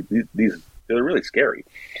 they're really scary.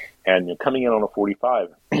 And coming in on a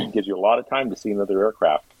 45 gives you a lot of time to see another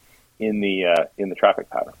aircraft in the traffic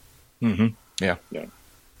pattern. Mm-hmm.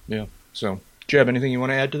 Yeah. So, Jeb, anything you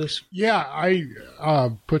want to add to this? Yeah, I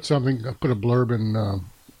put a blurb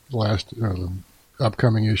the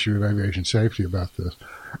upcoming issue of Aviation Safety about this.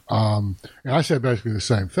 And I said basically the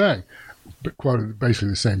same thing, but quoted basically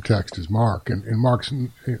the same text as Mark. And Mark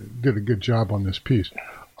did a good job on this piece.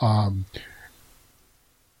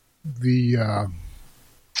 The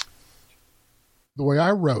way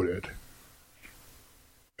I wrote it,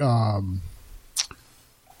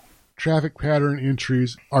 traffic pattern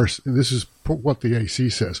entries are, and this is what the AC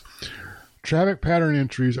says, traffic pattern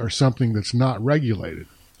entries are something that's not regulated.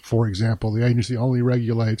 For example, the agency only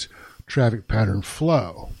regulates traffic pattern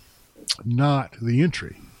flow, not the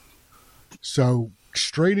entry. So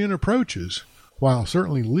straight-in approaches, while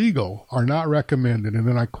certainly legal, are not recommended. And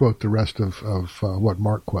then I quote the rest of what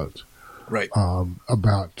Mark quotes. Right.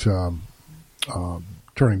 About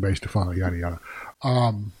turning base to final, yada, yada.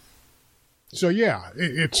 So, yeah,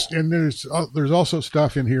 and there's also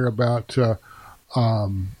stuff in here about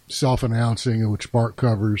self-announcing, which Mark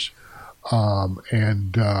covers,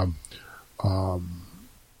 and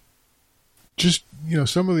just,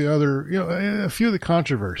 some of the other, a few of the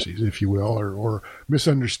controversies, if you will, or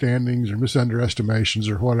misunderstandings or misunderestimations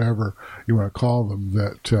or whatever you want to call them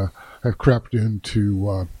that have crept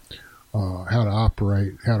into how to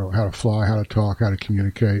operate, how to fly, how to talk, how to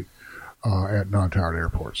communicate at non-towered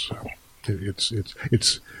airports. So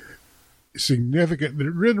it's significant. It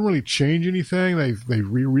didn't really change anything. They've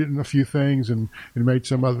rewritten a few things and made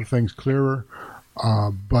some other things clearer.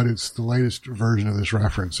 But it's the latest version of this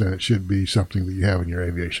reference, and it should be something that you have in your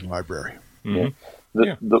aviation library.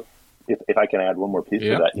 Mm-hmm. If I can add one more piece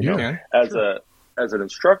to that, as an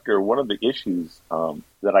instructor, one of the issues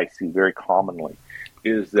that I see very commonly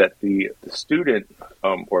is that the student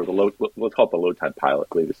or let's call it the load time pilot,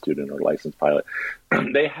 be the student or licensed pilot,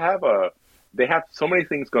 they have so many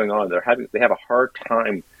things going on. They have a hard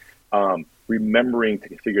time remembering to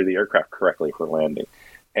configure the aircraft correctly for landing.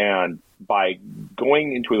 And by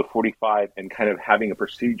going into the 45 and kind of having a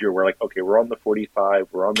procedure where, like, okay, we're on the 45,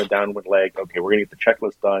 we're on the downwind leg, okay, we're going to get the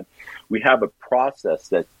checklist done. We have a process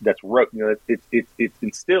that's it's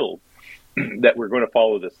instilled that we're going to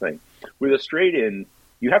follow this thing. With a straight in,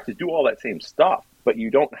 you have to do all that same stuff, but you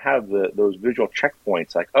don't have those visual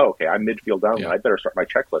checkpoints like, oh, okay, I'm midfield downwind, I better start my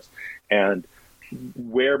checklist. And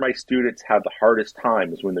where my students have the hardest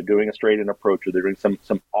time is when they're doing a straight in approach, or they're doing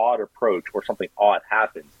some odd approach, or something odd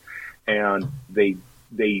happens, and they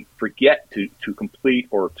forget to complete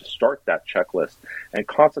or to start that checklist, and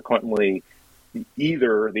consequently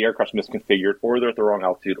either the aircraft's misconfigured, or they're at the wrong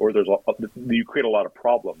altitude, or you create a lot of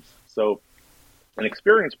problems. So an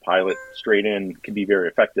experienced pilot straight in can be very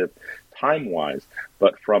effective time wise,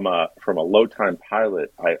 but from a low time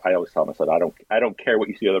pilot, I always tell myself, I don't care what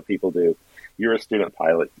you see other people do. You're a student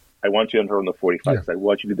pilot. I want you to run the 45 because I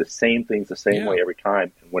want you to do the same things the same way every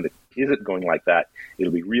time. And when it isn't going like that,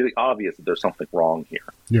 it'll be really obvious that there's something wrong here.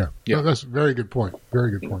 Yeah. No, that's a very good point.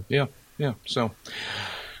 Very good point. Yeah. So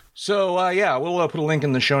we'll put a link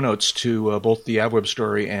in the show notes to both the AvWeb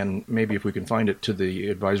story and maybe, if we can find it, to the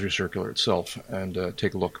advisory circular itself, and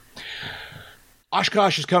take a look.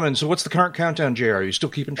 Oshkosh is coming. So what's the current countdown, JR? Are you still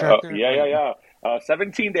keeping track there? Yeah.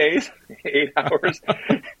 17 days, 8 hours,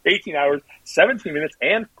 18 hours, 17 minutes,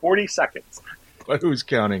 and 40 seconds. Who's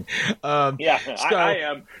counting? I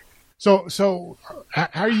am. So how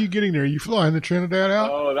are you getting there? Are you flying the Trinidad out?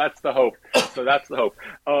 Oh, that's the hope.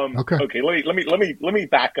 Okay. Let me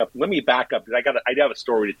back up. Because I have a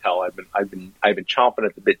story to tell. I've been chomping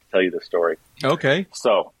at the bit to tell you the story. Okay.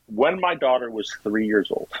 So when my daughter was 3 years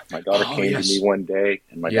old, my daughter came to me one day,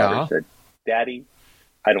 and my daughter said, "Daddy,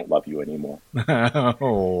 I don't love you anymore."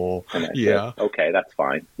 Oh, and I said, okay, that's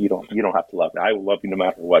fine. You don't have to love me. I will love you no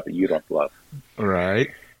matter what, but you don't have to love me. Right.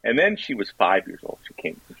 And then she was 5 years old. She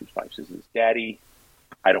came when she was 5. She says, "Daddy,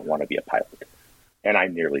 I don't want to be a pilot." And I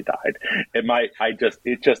nearly died. And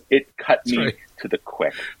it cut me to the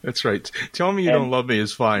quick. That's right. Tell me you don't love me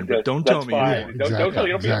is fine, but don't tell me. Don't tell me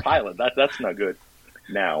you don't be a pilot. That's not good.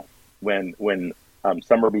 Now, when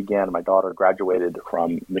summer began and my daughter graduated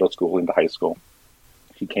from middle school into high school,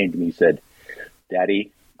 she came to me and said,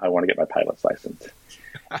 "Daddy, I want to get my pilot's license."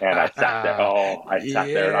 And I sat there. I sat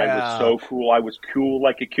there, and I was so cool. I was cool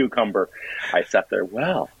like a cucumber. I sat there.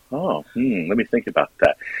 Well, let me think about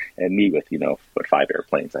that. And me with 5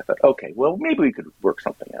 airplanes. I thought, okay, well, maybe we could work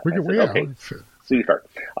something out. Okay, sweetheart,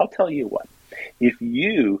 I'll tell you what. If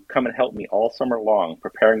you come and help me all summer long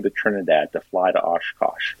preparing the Trinidad to fly to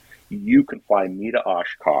Oshkosh, you can fly me to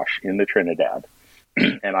Oshkosh in the Trinidad,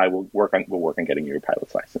 and we'll work on getting your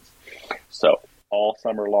pilot's license. So all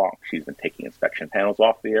summer long, she's been taking inspection panels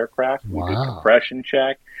off the aircraft. We did compression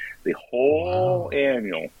check, the whole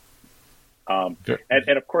annual.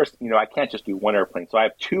 And of course, I can't just do one airplane. So I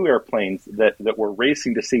have two airplanes that we're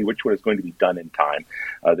racing to see which one is going to be done in time.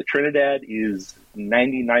 The Trinidad is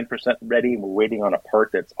 99% ready, and we're waiting on a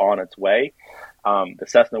part that's on its way. The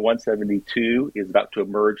Cessna 172 is about to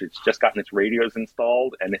emerge. It's just gotten its radios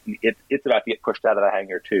installed, and it's about to get pushed out of the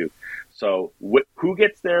hangar too. So who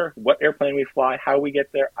gets there, what airplane we fly, how we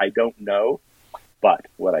get there, I don't know. But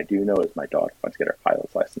what I do know is my daughter wants to get her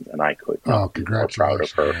pilot's license, and I could not be more proud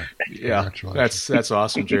of her. Yeah, that's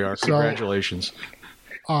awesome, JR. Congratulations.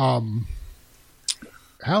 How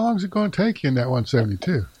long is it going to take you in that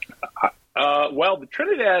 172? Well, the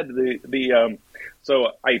Trinidad,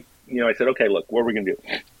 so I said, okay, look, what are we going to do?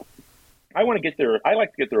 I want to get there. I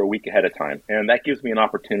like to get there a week ahead of time, and that gives me an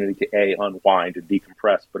opportunity to unwind and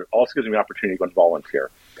decompress, but it also gives me an opportunity to go and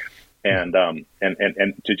volunteer. And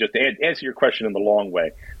to just answer your question in the long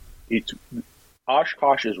way,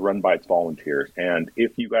 Oshkosh is run by its volunteers. And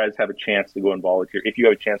if you guys have a chance to go and volunteer, if you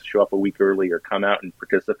have a chance to show up a week early or come out and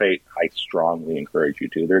participate, I strongly encourage you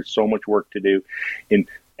to. There's so much work to do, and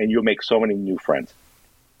you'll make so many new friends.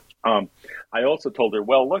 I also told her,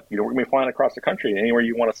 well, look, we're going to be flying across the country, anywhere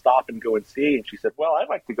you want to stop and go and see. And she said, well, I'd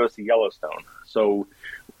like to go see Yellowstone. So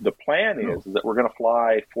the plan is that we're going to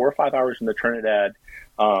fly 4 or 5 hours from the Trinidad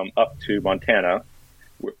up to Montana.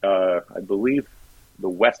 I believe the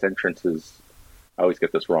west entrance is, I always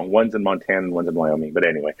get this wrong. One's in Montana and one's in Wyoming. But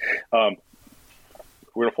anyway, we're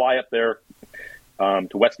going to fly up there to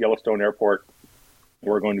West Yellowstone Airport.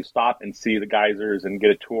 We're going to stop and see the geysers and get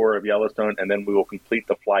a tour of Yellowstone, and then we will complete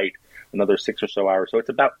the flight another 6 or so hours. So it's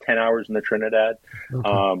about 10 hours in the Trinidad,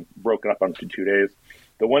 broken up onto 2 days.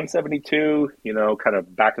 The 172, kind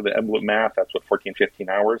of back of the envelope math, that's what, 14, 15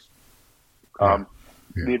 hours.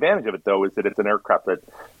 The advantage of it, though, is that it's an aircraft that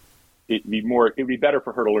it'd be better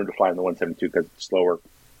for her to learn to fly in the 172 because it's slower.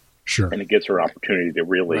 Sure. And it gives her an opportunity to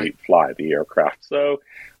really fly the aircraft. So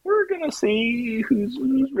we're going to see who's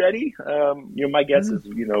ready. My guess is,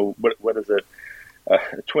 what is it?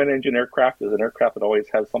 A twin-engine aircraft is an aircraft that always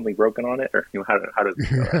has something broken on it, or how does it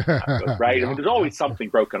go, right? I mean, there's always something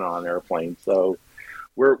broken on an airplane. So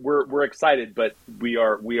we're excited, but we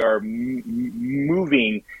are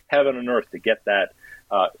moving heaven and earth to get that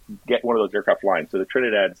get one of those aircraft flying. So the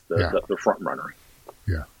Trinidad's the front runner.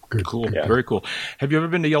 Yeah. Good. Cool. Yeah. Very cool. Have you ever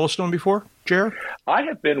been to Yellowstone before, Jared? I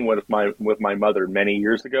have been with my mother many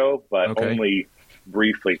years ago, but only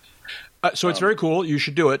briefly. So it's very cool. You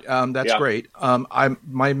should do it. That's great.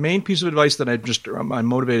 My main piece of advice that I'm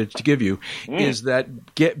motivated to give you is that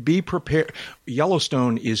be prepared.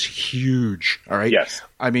 Yellowstone is huge. All right. Yes.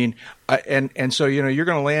 I mean, and so you're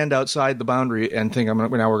going to land outside the boundary and think now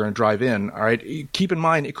we're going to drive in. All right. Keep in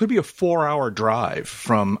mind it could be a 4-hour drive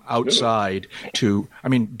from outside to. I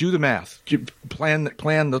mean, do the math. Plan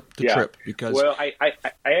the trip because. Well, I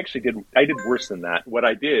actually did. I did worse than that. What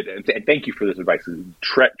I did, and thank you for this advice, is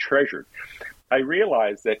treasured. I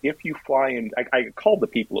realized that if you fly in, I called the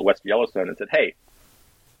people at West Yellowstone and said, hey,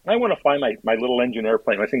 I want to fly my little engine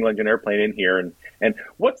airplane, my single engine airplane in here, and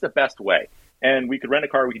what's the best way? And we could rent a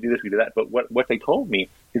car, we could do this, we could do that. But what they told me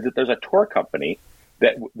is that there's a tour company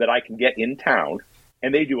that I can get in town,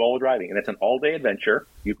 and they do all the driving. And it's an all-day adventure.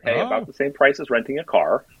 You pay about the same price as renting a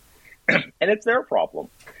car, and it's their problem.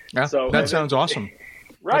 Yeah, so that sounds awesome.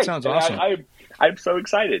 Right. That sounds awesome. I'm so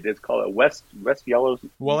excited. It's called a West Yellowstone.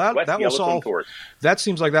 Well, that will solve. Tours. That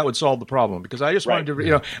seems like that would solve the problem because I just wanted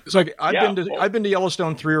to, it's like I've been to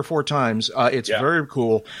Yellowstone 3 or 4 times. It's very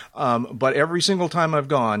cool, but every single time I've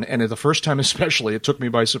gone, and the first time especially, it took me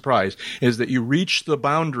by surprise. Is that you reach the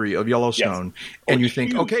boundary of Yellowstone and you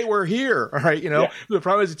think, okay, we're here. All right, the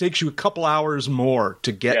problem is it takes you a couple hours more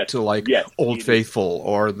to get to Old Faithful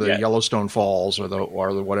or the Yellowstone Falls or the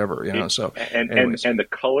whatever. So and the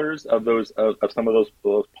colors of those of some of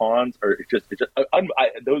those ponds are that's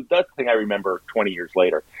the thing I remember 20 years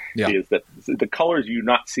later is that the colors you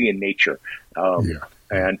not see in nature.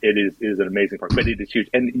 And it is an amazing park, but it is huge.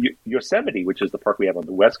 And Yosemite, which is the park we have on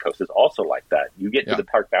the West Coast, is also like that. You get to the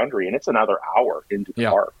park boundary and it's another hour into the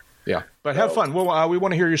park. Yeah, but have fun. Well, we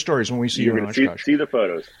want to hear your stories when we see you in Oshkosh. See the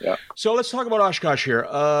photos. Yeah. So let's talk about Oshkosh here.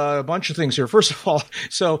 A bunch of things here. First of all,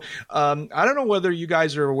 I don't know whether you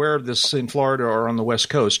guys are aware of this in Florida or on the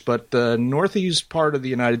West Coast, but the northeast part of the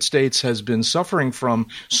United States has been suffering from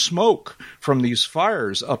smoke from these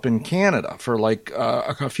fires up in Canada for like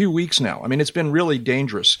a few weeks now. I mean, it's been really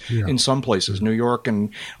dangerous in some places, New York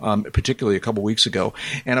and particularly a couple weeks ago.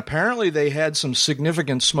 And apparently they had some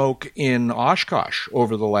significant smoke in Oshkosh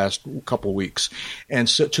over the last couple weeks. And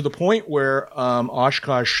so to the point where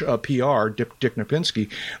Oshkosh PR, Dick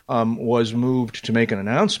Napinski, was moved to make an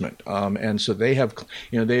announcement. And so they have,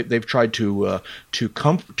 they've tried to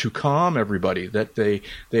calm everybody that they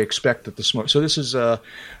expect that the smoke. So this is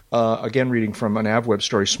again, reading from an AvWeb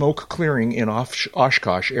story, smoke clearing in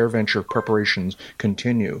Oshkosh, air venture preparations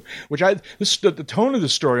continue. The tone of the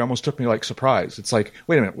story almost took me like surprise. It's like,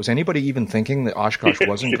 wait a minute, was anybody even thinking that Oshkosh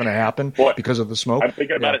wasn't going to happen because of the smoke? I'm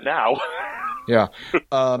thinking about it now. Yeah.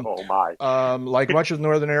 Oh, my. Like much of the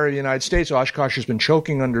northern area of the United States, Oshkosh has been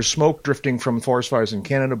choking under smoke drifting from forest fires in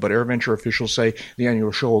Canada, but AirVenture officials say the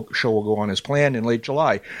annual show will go on as planned in late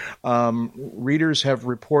July. Readers have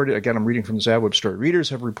reported, again, I'm reading from the AvWeb story, readers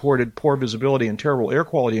have reported poor visibility and terrible air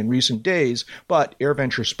quality in recent days, but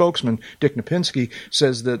AirVenture spokesman Dick Napinski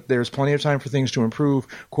says that there's plenty of time for things to improve.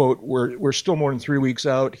 Quote, we're still more than 3 weeks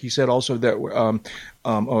out. He said also that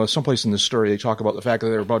someplace in this story they talk about the fact that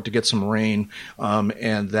they're about to get some rain,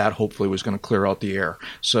 and that hopefully was going to clear out the air.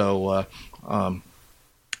 So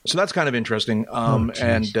that's kind of interesting. Nappers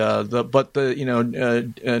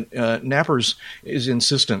is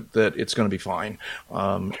insistent that it's going to be fine.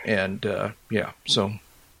 So.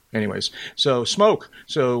 Anyways, so smoke.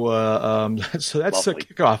 So that's Lovely. the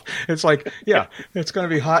kickoff. It's like, yeah, it's going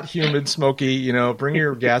to be hot, humid, smoky. Bring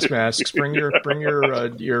your gas masks. Bring your.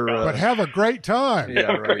 But have a great time.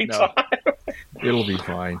 Yeah, right. No, it'll be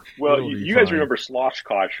fine. Well, you guys remember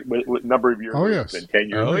Sloshkosh with a number of years. Oh yes, it's been 10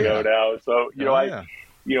 years ago now. So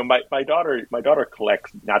my daughter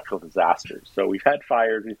collects natural disasters. So we've had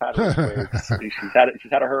fires, we've had earthquakes, she's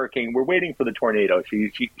had a hurricane. We're waiting for the tornado.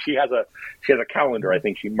 She has a calendar. I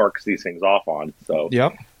think she marks these things off on. So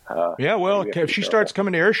yep. If she starts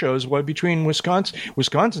coming to air shows, between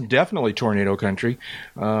Wisconsin definitely tornado country.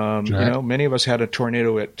 Many of us had a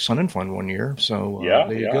tornado at Sun and Fun one year. So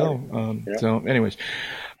there you go. So anyways.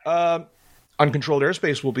 Uncontrolled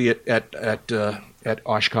airspace will be at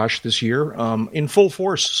Oshkosh this year, in full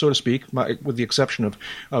force, so to speak, with the exception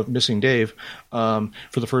of missing Dave. For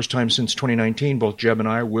the first time since 2019, both Jeb and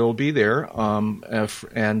I will be there,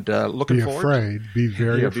 and looking forward. Be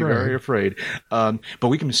very afraid. But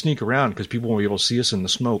we can sneak around because people won't be able to see us in the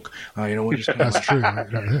smoke. We'll just That's true.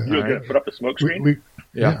 You're going to put up the smoke screen?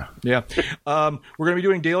 Yeah. We're going to be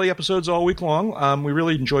doing daily episodes all week long. We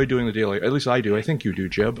really enjoy doing the daily. At least I do. I think you do,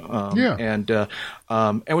 Jeb. And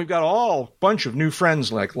we've got a bunch of new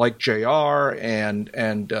friends like JR and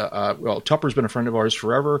Tupper's been a friend of ours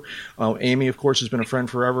forever. Amy, of course, has been a friend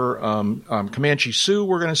forever. Comanche Sue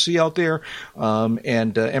we're going to see out there,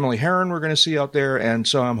 and Emily Heron we're going to see out there. And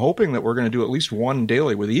so I'm hoping that we're going to do at least one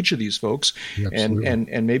daily with each of these folks,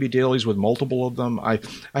 and maybe dailies with multiple of them. I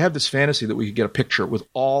have this fantasy that we could get a picture with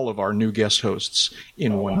all of our new guest hosts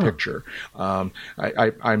in one picture. I'm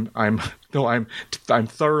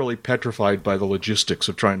thoroughly petrified by the logistics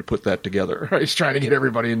of trying to put that together. Right? It's trying to get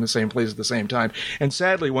everybody in the same place at the same time. And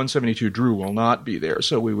sadly, 172 Drew will not be there,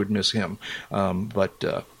 so we would miss him. But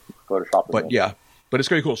it's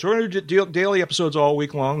going to be cool. So we're going to do daily episodes all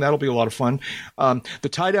week long. That'll be a lot of fun. The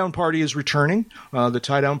tie-down party is returning. The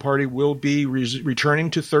tie-down party will be returning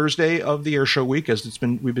to Thursday of the air show week, as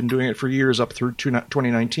we've been doing it for years up through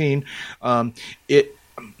 2019.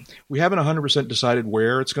 We haven't 100% decided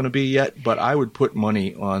where it's going to be yet, but I would put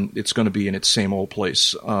money on it's going to be in its same old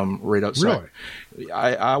place, right outside.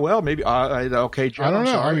 Really? Maybe. Okay, John, I don't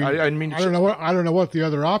know. I don't know what the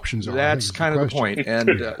other options are. That's kind of the point, and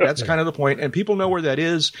that's kind of the point. And people know where that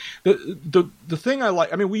is. The thing I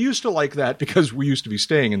like. We used to like that because we used to be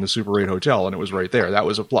staying in the Super 8 hotel, and it was right there. That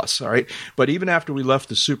was a plus. All right, but even after we left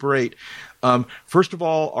the Super 8. First of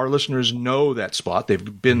all, our listeners know that spot.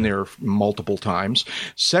 They've been there multiple times.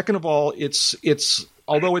 Second of all, it's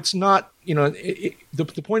although it's not,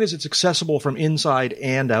 the point is it's accessible from inside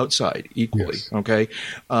and outside equally. Yes. Okay,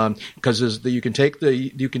 because you can take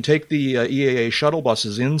the EAA shuttle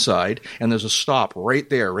buses inside, and there's a stop right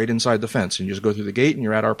there, right inside the fence, and you just go through the gate, and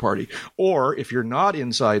you're at our party. Or if you're not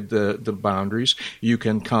inside the boundaries, you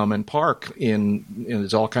can come and park in.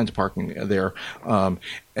 There's all kinds of parking there.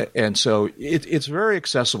 And so it's very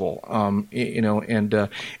accessible,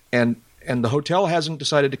 and the hotel hasn't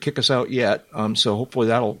decided to kick us out yet. So hopefully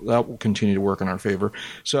that will continue to work in our favor.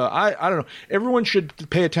 So I don't know. Everyone should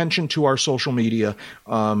pay attention to our social media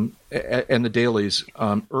and the dailies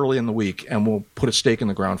early in the week, and we'll put a stake in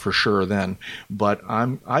the ground for sure then. But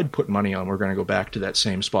I'd put money on we're going to go back to that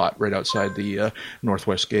same spot right outside the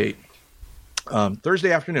northwest gate.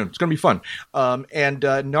 Thursday afternoon. It's going to be fun. And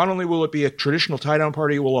not only will it be a traditional tie-down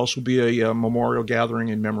party, it will also be a memorial gathering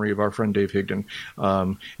in memory of our friend Dave Higdon.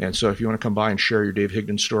 And so if you want to come by and share your Dave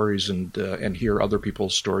Higdon stories and hear other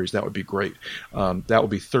people's stories, that would be great. That will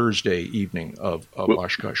be Thursday evening of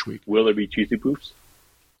Oshkosh Week. Will there be cheesy poofs?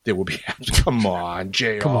 There will be. Come on,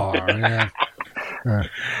 JR. Come on, yeah.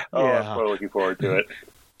 I'm looking forward to it.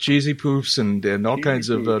 Cheesy poofs and all kinds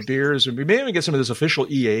of beers. We may even get some of this official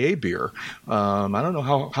EAA beer. I don't know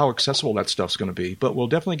how accessible that stuff's going to be, but we'll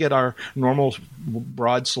definitely get our normal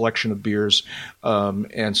broad selection of beers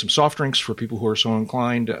and some soft drinks for people who are so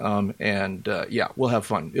inclined. We'll have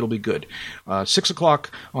fun. It'll be good. 6 o'clock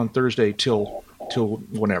on Thursday till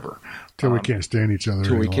whenever. Till we can't stand each other.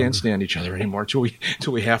 Till we can't stand each other anymore. Till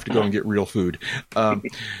we have to go and get real food.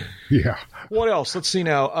 Yeah. What else? Let's see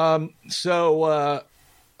now.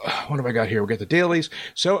 What have I got here? We got the dailies.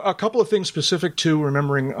 So a couple of things specific to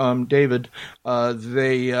remembering David.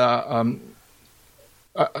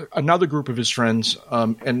 Another group of his friends,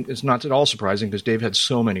 and it's not at all surprising because Dave had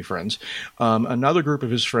so many friends. Another group of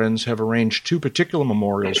his friends have arranged two particular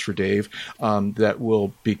memorials for Dave that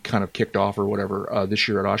will be kind of kicked off or whatever this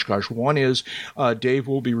year at Oshkosh. One is Dave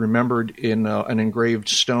will be remembered in an engraved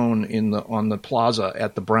stone on the plaza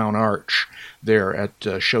at the Brown Arch there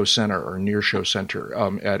at Show Center or near Show Center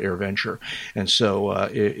at AirVenture. And so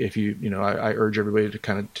if I urge everybody to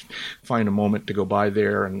kind of find a moment to go by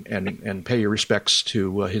there and pay your respects to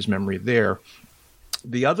his memory there.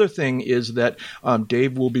 The other thing is that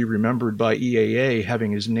Dave will be remembered by EAA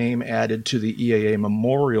having his name added to the EAA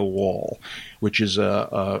Memorial Wall, which is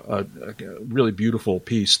a really beautiful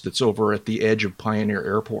piece that's over at the edge of Pioneer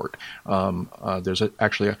Airport. There's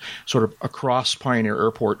actually a sort of across Pioneer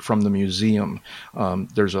Airport from the museum.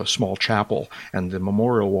 There's a small chapel, and the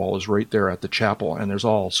memorial wall is right there at the chapel, and there's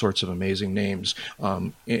all sorts of amazing names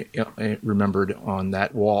remembered on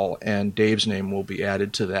that wall, and Dave's name will be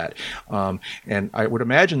added to that. And I would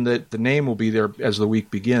imagine that the name will be there as the week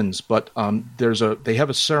begins, but they have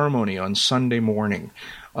a ceremony on Sunday morning.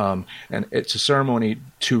 And it's a ceremony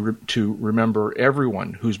to remember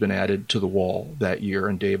everyone who's been added to the wall that year,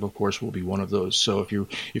 and Dave, of course, will be one of those. So if you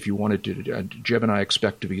wanted to, Jeb and I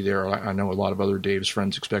expect to be there. I know a lot of other Dave's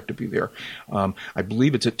friends expect to be there. I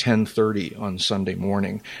believe it's at 10:30 on Sunday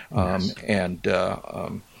morning, yes.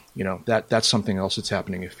 That's something else that's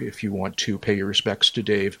happening if you want to pay your respects to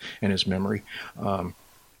Dave and his memory.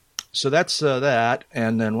 So that's that.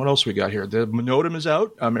 And then what else we got here? The NOTAM is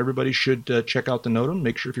out. Everybody should check out the NOTAM.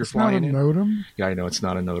 Make sure if you're flying in. It's not a NOTAM? Yeah, I know it's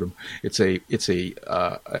not a NOTAM. It's a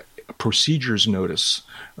procedures notice.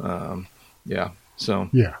 Yeah. So.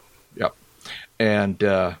 Yeah. Yep. And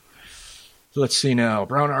let's see now.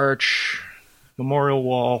 Brown Arch, Memorial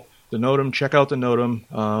Wall. The NOTAM, check out the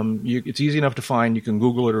NOTAM. It's easy enough to find. You can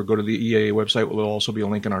Google it or go to the EAA website. There'll also be a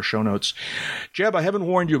link in our show notes. Jeb, I haven't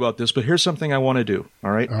warned you about this, but here's something I want to do,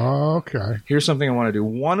 all right? Okay. Here's something I want to do.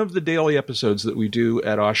 One of the daily episodes that we do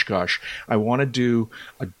at Oshkosh, I want to do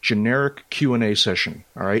a generic Q&A session,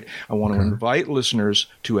 all right? I want to invite listeners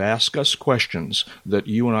to ask us questions that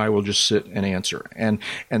you and I will just sit and answer. And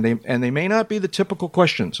they may not be the typical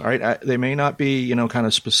questions, all right? They may not be, kind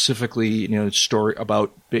of specifically, story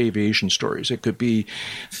about aviation stories. It could be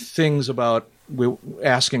things about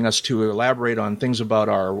asking us to elaborate on things about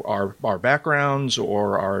our backgrounds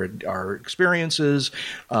or our experiences.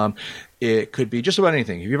 It could be just about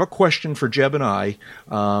anything. If you have a question for Jeb and I,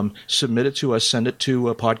 submit it to us. Send it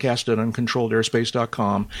to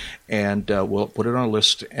podcast@uncontrolledairspace.com, and we'll put it on a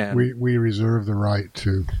list. And we reserve the right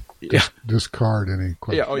to discard any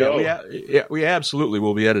questions. We absolutely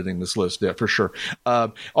will be editing this list, for sure.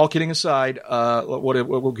 All kidding aside, what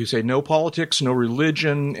would you say? No politics, no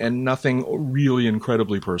religion, and nothing really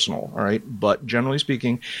incredibly personal, all right? But generally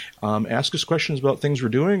speaking, ask us questions about things we're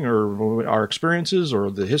doing or our experiences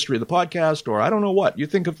or the history of the podcast or I don't know what. You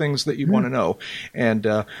think of things that you want to know, and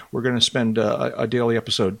we're going to spend a daily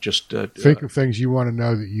episode just... think of things you want to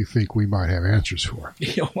know that you think we might have answers for.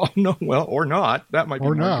 Or not. That might be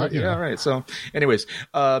or not. Yeah, right. So anyways,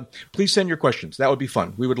 please send your questions. That would be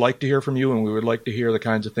fun. We would like to hear from you, and we would like to hear the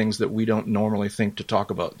kinds of things that we don't normally think to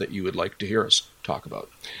talk about that you would like to hear us talk about.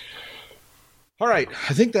 All right.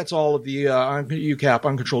 I think that's all of the UCAP,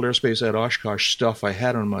 Uncontrolled Airspace at Oshkosh stuff I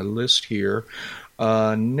had on my list here.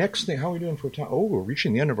 Next thing, how are we doing for time? Oh, we're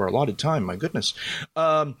reaching the end of our allotted time. My goodness.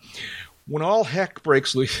 When all heck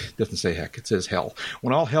breaks loose, it doesn't say heck, it says hell.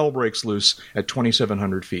 When all hell breaks loose at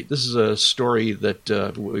 2,700 feet. This is a story that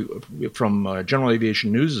from General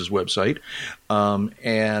Aviation News' website.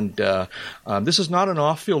 This is not an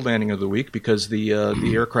off-field landing of the week because the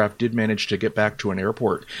aircraft did manage to get back to an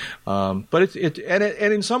airport. But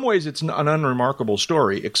in some ways it's an unremarkable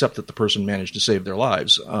story, except that the person managed to save their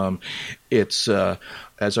lives. It's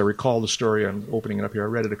as I recall the story, I'm opening it up here. I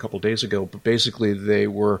read it a couple of days ago, but basically they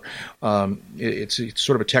were. It's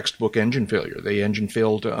sort of a textbook engine failure. The engine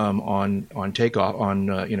failed on takeoff,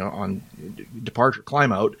 on departure,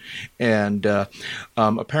 climb out, and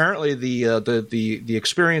apparently the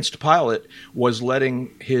experienced pilot was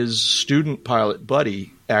letting his student pilot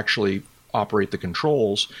buddy actually operate the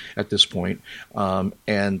controls at this point,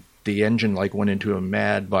 and the engine went into a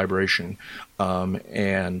mad vibration,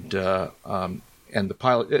 and the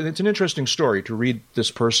pilot. And it's an interesting story to read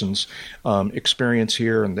this person's experience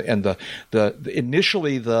here, and the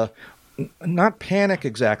initially the not panic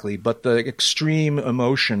exactly, but the extreme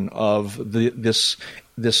emotion of this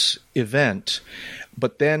event.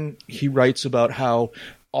 But then he writes about how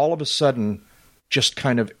all of a sudden, just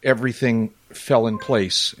kind of everything fell in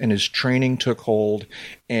place, and his training took hold,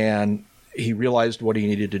 and he realized what he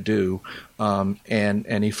needed to do,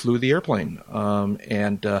 and he flew the airplane.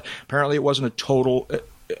 Apparently it wasn't a total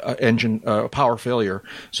engine power failure,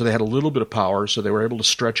 so they had a little bit of power, so they were able to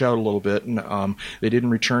stretch out a little bit, and they didn't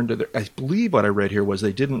return to their. I believe what I read here was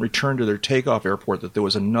they didn't return to their takeoff airport. That there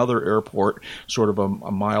was another airport, sort of a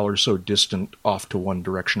mile or so distant, off to one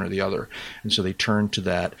direction or the other, and so they turned to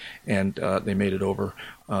that, and they made it over.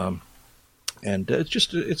 And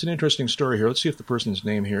it's an interesting story here. Let's see if the person's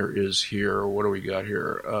name here is here. What do we got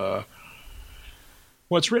here?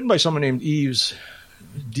 Well, it's written by someone named Yves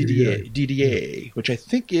Didier, which I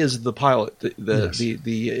think is the pilot,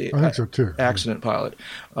 the I think so too. Accident pilot.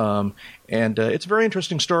 It's a very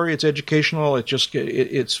interesting story. It's educational.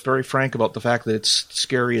 It's very frank about the fact that it's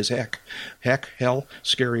scary as hell,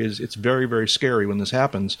 scary as it's very, very scary when this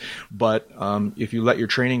happens. But if you let your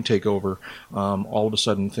training take over, all of a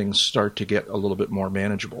sudden things start to get a little bit more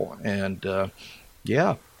manageable. And I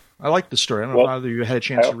like the story. I don't know whether you had a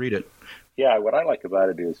chance to read it. Yeah, what I like about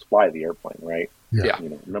it is fly the airplane, right? Yeah.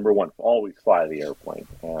 Number one, always fly the airplane.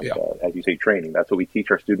 And as you say, training, that's what we teach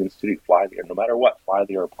our students to do, fly the airplane. No matter what, fly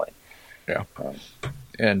the airplane. Yeah.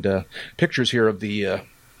 And pictures here of the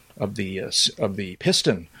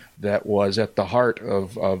piston that was at the heart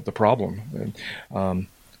of the problem. And,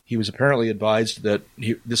 he was apparently advised that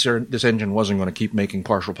this engine wasn't going to keep making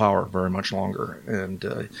partial power very much longer,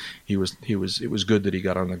 and it was good that he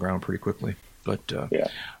got on the ground pretty quickly. But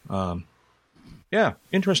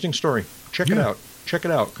interesting story. Check it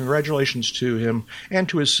out. Congratulations to him and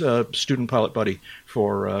to his student pilot buddy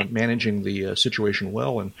for managing the situation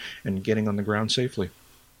well and getting on the ground safely.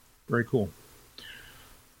 Very cool.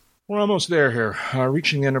 We're almost there here,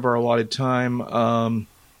 reaching the end of our allotted time.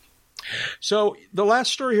 So the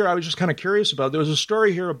last story here I was just kind of curious about. There was a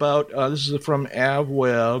story here about, this is from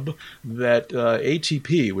AvWeb, that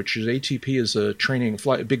ATP, which is ATP is a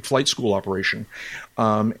big flight school operation.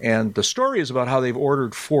 And the story is about how they've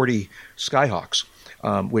ordered 40 Skyhawks,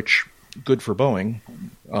 which good for Boeing.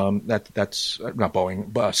 That's not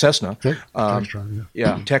Boeing, but Cessna.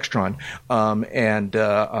 Textron,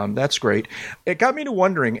 Textron. That's great. It got me to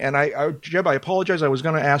wondering, and Jeb, I apologize. I was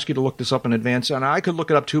going to ask you to look this up in advance, and I could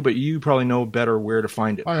look it up too, but you probably know better where to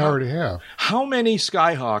find it. I already have. How many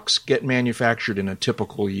Skyhawks get manufactured in a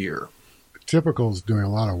typical year? Typical is doing a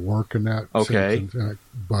lot of work in that. Okay.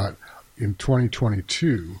 But in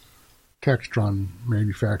 2022, Textron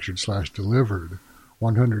manufactured/delivered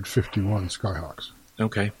 151 Skyhawks.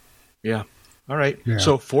 Okay. Yeah. All right. Yeah.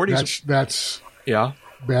 So 40. That's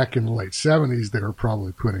back in the late 70s, they were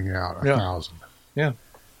probably putting out 1,000. Yeah.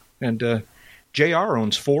 And JR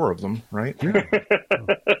owns 4 of them, right? Yeah.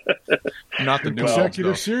 Not the new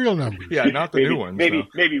consecutive ones, serial numbers. Yeah, not the new ones.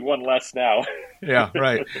 Maybe one less now. Yeah,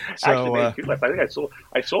 right. So actually, 2 less. I think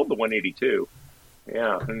I sold the 182.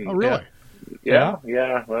 Yeah. Oh, really? Yeah.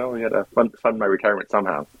 Well, we had to fund my retirement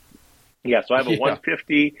somehow. Yeah, so I have a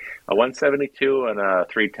 150, a 172, and a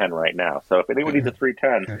 310 right now. So if anyone needs a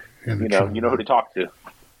 310, you know who to talk to.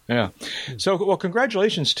 Yeah. So, well,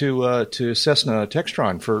 congratulations to Cessna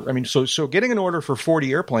Textron for, so getting an order for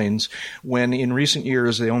 40 airplanes when in recent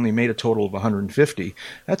years they only made a total of 150.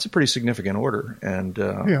 That's a pretty significant order. And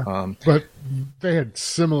but they had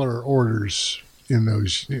similar orders in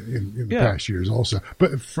those in the past years also,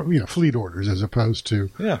 but from fleet orders as opposed to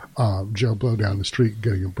Joe Blow down the street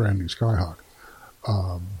getting a brand new Skyhawk.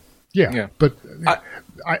 But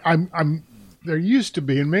I'm there used to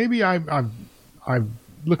be, and maybe I'm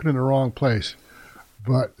looking in the wrong place,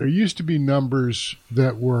 but there used to be numbers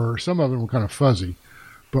that were, some of them were kind of fuzzy,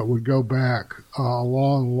 but would go back a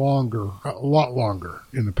lot longer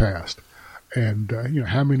in the past.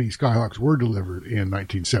 how many Skyhawks were delivered in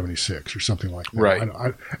 1976 or something like that. Right.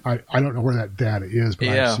 I don't know where that data is, but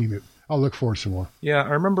I've seen it. I'll look for some more. Yeah,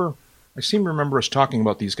 I seem to remember us talking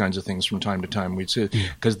about these kinds of things from time to time. We'd say,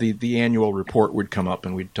 because the annual report would come up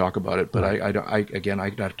and we'd talk about it, but I'd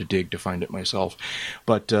have to dig to find it myself.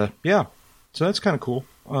 But so that's kind of cool.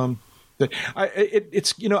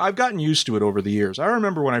 I've gotten used to it over the years. I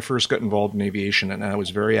remember when I first got involved in aviation, and I was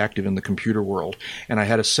very active in the computer world, and I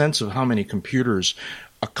had a sense of how many computers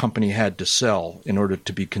a company had to sell in order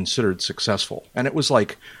to be considered successful, and it was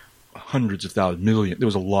like hundreds of thousands, million. There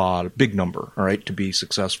was a big number, all right, to be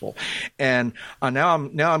successful. And now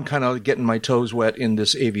I'm kind of getting my toes wet in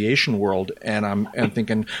this aviation world, and I'm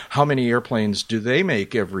thinking, how many airplanes do they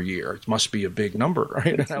make every year? It must be a big number,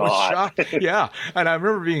 right? And I was shocked. Yeah, and I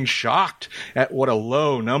remember being shocked at what a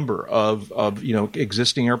low number of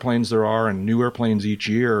existing airplanes there are and new airplanes each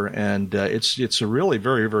year, and it's a really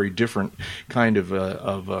very, very different kind of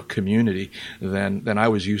a community than I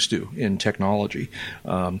was used to in technology.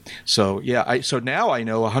 So now I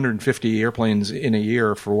know 150 airplanes in a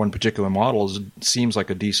year for one particular model seems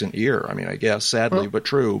like a decent year. I mean, I guess sadly, but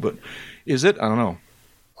true. But is it? I don't know.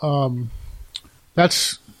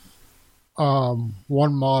 That's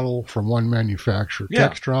one model from one manufacturer. Yeah.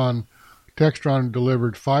 Textron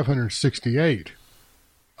delivered 568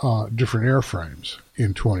 different airframes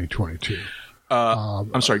in 2022.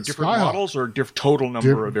 I'm sorry, different Skyhawk, models or total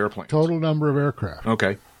number of airplanes? Total number of aircraft.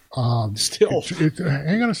 Okay. Still,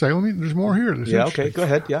 hang on a second. There's more here. Okay, go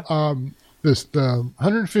ahead. Yeah. The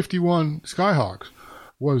 151 Skyhawks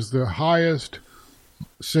was the highest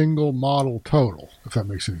single model total, if that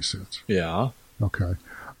makes any sense. Yeah. Okay.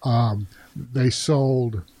 They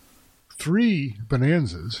sold 3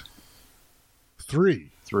 Bonanzas. Three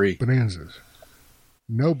Bonanzas.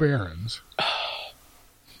 No Barons.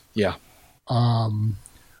 Yeah.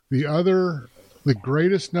 The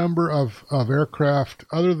greatest number of aircraft,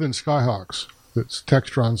 other than Skyhawks, that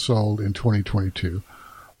Textron sold in 2022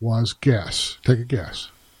 was, guess. Take a guess.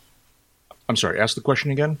 I'm sorry, ask the question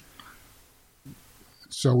again.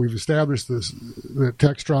 So we've established that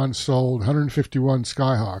Textron sold 151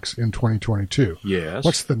 Skyhawks in 2022. Yes.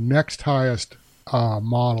 What's the next highest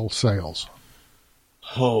model sales?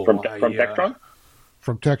 From Textron?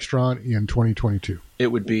 From Textron in 2022. It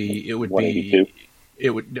would be 182. It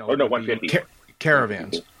would no. 150.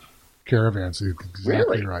 Caravans. Caravans,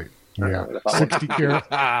 exactly Really? right. Yeah,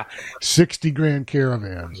 60 grand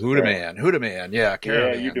Caravans. Who da man. Yeah,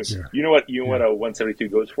 Caravans. Yeah, you know what a 172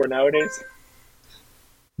 goes for nowadays?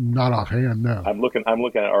 Not offhand, no. I'm looking at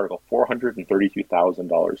an article,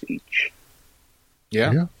 $432,000 each.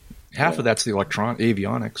 Yeah. Half of that's the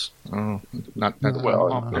avionics. Oh,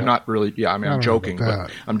 not really. Yeah, I mean, I'm joking,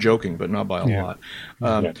 but not by a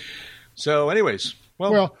lot. So, anyways,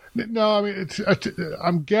 well, no, I mean,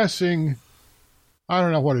 I'm guessing. I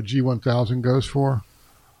don't know what a G1000 goes for,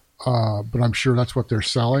 but I'm sure that's what they're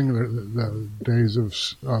selling. The days of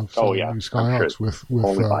selling new Skyhawks with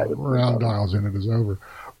round dials in it is over.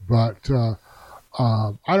 But I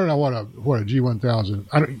don't know what a G1000.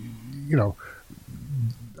 I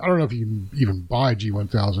don't know if you can even buy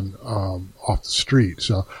G1000 off the street.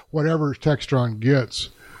 So whatever Textron gets,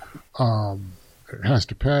 it has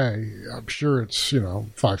to pay. I'm sure it's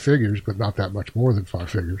 5 figures, but not that much more than 5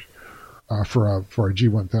 figures for a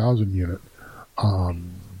G1000 unit. I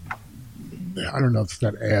don't know if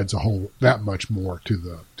that adds that much more to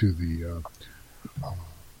the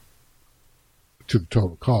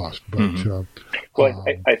total cost, but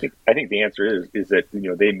I think the answer is that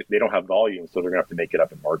they don't have volume, so they're going to have to make it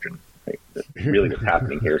up in margin. Right? That's really what's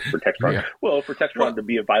happening here for Textron. Yeah. Well, for Textron to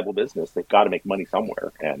be a viable business, they've got to make money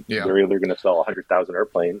somewhere, and they're either going to sell 100,000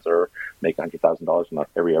 airplanes or make $100,000 on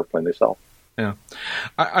every airplane they sell. Yeah,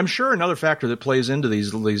 I'm sure another factor that plays into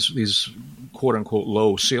these quote unquote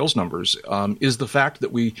low sales numbers is the fact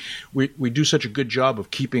that we do such a good job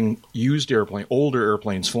of keeping older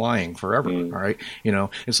airplanes flying forever. All right,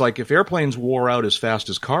 it's like if airplanes wore out as fast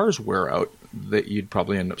as cars wear out, that you'd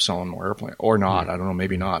probably end up selling more airplanes or not. I don't know,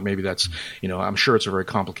 maybe not. Maybe that's I'm sure it's a very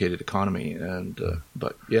complicated economy, and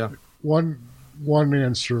but yeah. One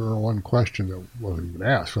answer or one question that wasn't even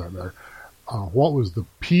asked for that matter. What was the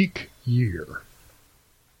peak year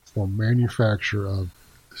for manufacture of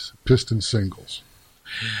piston singles?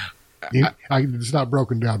 It's not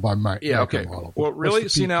broken down by my model. Well, really?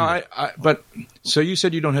 See now, but so you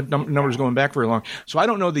said you don't have numbers going back very long. So I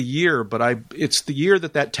don't know the year, but it's the year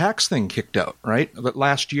that tax thing kicked out, right? That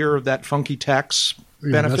last year of that funky tax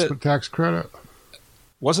benefit, investment tax credit.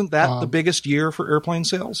 Wasn't that the biggest year for airplane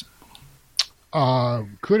sales?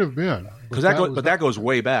 Could have been. Because that goes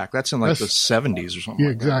way back. That's in like the 70s or something.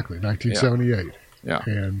 Yeah, exactly. 1978. Yeah.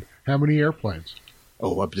 And how many airplanes?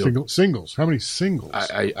 Oh, singles. How many singles?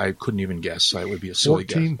 I couldn't even guess. It would be a silly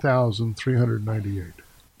guess. 14,398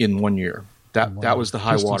 in 1 year. That was the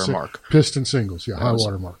high water mark. Piston singles, high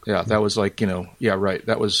water mark. Yeah, that was like, right.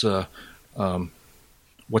 That was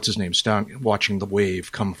what's his name? Watching the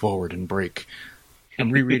wave come forward and break. I'm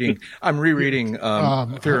rereading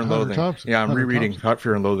Fear and Loathing. Thompson. Yeah, I'm rereading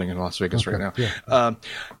Fear and Loathing in Las Vegas right now. Yeah.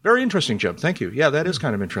 Very interesting, Jeb. Thank you. Yeah, that is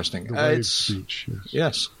kind of interesting. The wave speech.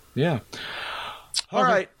 Yes. Yeah. All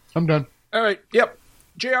right. I'm done. All right. Yep.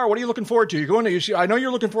 JR, what are you looking forward to? You're going to UC. I know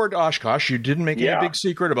you're looking forward to Oshkosh. You didn't make any big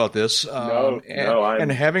secret about this.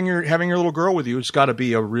 And having your little girl with you has got to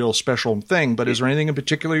be a real special thing. But is there anything in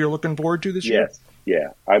particular you're looking forward to this year? Yes. Yeah.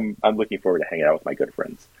 I'm looking forward to hanging out with my good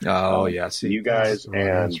friends. Oh, yeah. See, you guys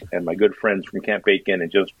and my good friends from Camp Bacon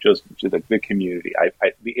and just the community.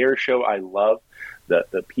 The air show I love.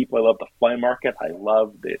 The people I love. The flea market I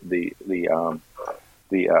love. The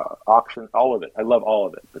auction, all of it. I love all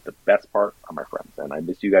of it. But the best part are my friends. And I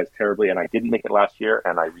miss you guys terribly. And I didn't make it last year,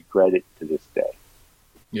 and I regret it to this day.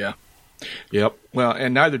 Yeah. Yep. Well,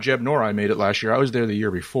 and neither Jeb nor I made it last year. I was there the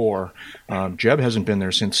year before. Jeb hasn't been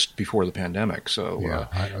there since before the pandemic. So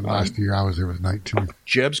last year I was there with 19.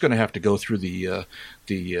 Jeb's going to have to go through the Wait,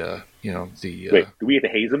 do we have to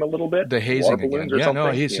haze him a little bit? The hazing again. Yeah,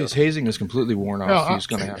 no, his hazing is completely worn off. He's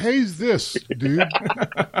going to have haze this, dude.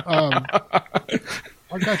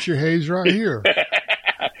 I got your haze right here.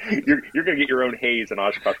 You're going to get your own haze in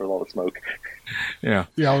Oshkosh with all the smoke. Yeah.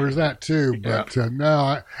 Yeah, well, there's that too. But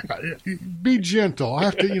be gentle. I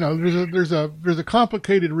have to. There's a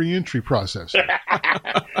complicated reentry process.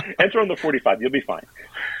 Enter on the 45. You'll be fine.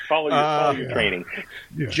 Follow your training.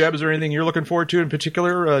 Yeah. Jeb, is there anything you're looking forward to in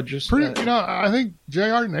particular? I think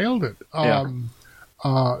JR nailed it.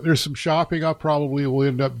 There's some shopping I probably will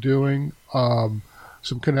end up doing.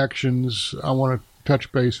 Some connections I want to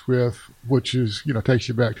touch base with, which is, takes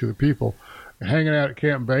you back to the people. Hanging out at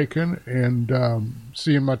Camp Bacon and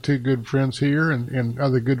seeing my two good friends here and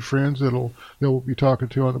other good friends that we'll be talking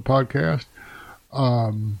to on the podcast.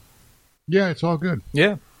 It's all good.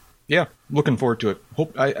 Yeah. Yeah. Looking forward to it.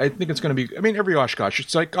 I think it's going to be, every Oshkosh.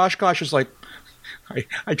 It's like, Oshkosh is like,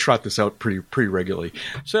 I trot this out pretty regularly.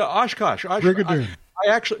 So Oshkosh. Brigadoon.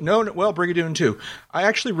 Brigadoon too. I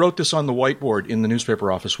actually wrote this on the whiteboard in the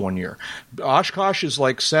newspaper office 1 year. Oshkosh is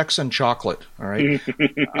like sex and chocolate. All right,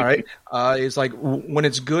 all right. It's like when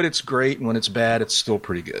it's good, it's great, and when it's bad, it's still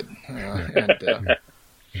pretty good.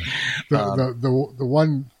 The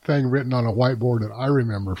one thing written on a whiteboard that I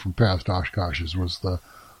remember from past Oshkoshes was the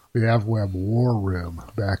AvWeb War Room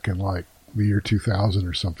back in like the year 2000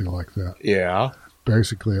 or something like that. Yeah.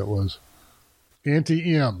 Basically, it was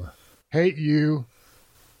anti-M, hate you.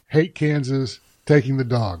 Hate Kansas, taking the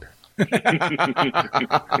dog.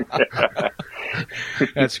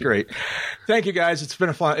 That's great. Thank you, guys. It's been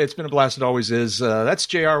a blast. It always is. That's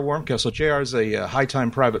J.R. Wormkessel. J.R. is a high-time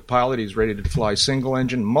private pilot. He's ready to fly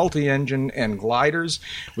single-engine, multi-engine, and gliders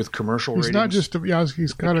with commercial ratings. He's not just he's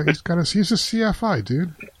a CFI,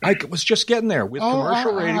 dude. I was just getting there with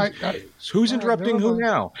commercial ratings. Who's interrupting who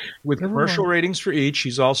now? With commercial ratings for each.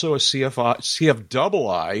 He's also a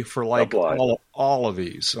CFII for like all of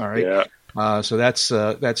these. All right. Yeah. So that's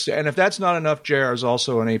and if that's not enough, JR is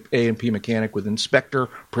also an A&P mechanic with inspector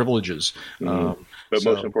privileges. But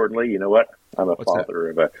most importantly, you know what? I'm a proud father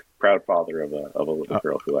of a little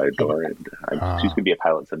girl who I adore, and she's going to be a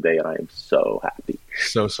pilot someday, and I am so happy.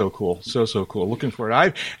 So cool. So cool. Looking for it.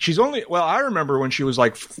 I remember when she was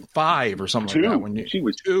like 5 or something like that. She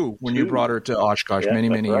was 2 when you brought her to Oshkosh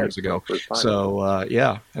many years ago. So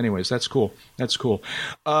anyways, that's cool.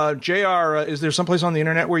 JR, is there someplace on the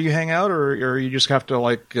internet where you hang out, or you just have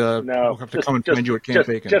to come and find you at Camp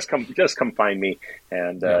Bacon? Just come find me,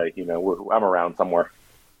 and I'm around somewhere.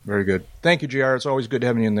 Very good. Thank you, JR. It's always good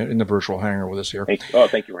having you in the virtual hangar with us here.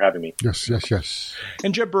 Thank you for having me. Yes.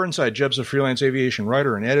 And Jeb Burnside. Jeb's a freelance aviation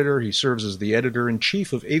writer and editor. He serves as the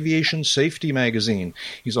editor-in-chief of Aviation Safety magazine.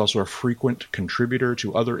 He's also a frequent contributor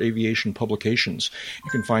to other aviation publications. You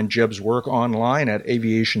can find Jeb's work online at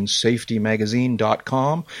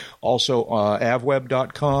aviationsafetymagazine.com, also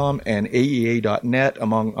avweb.com and aea.net,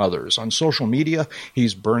 among others. On social media,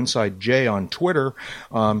 he's Burnside J on Twitter,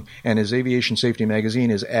 and his Aviation Safety magazine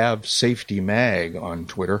is Av Safety Mag on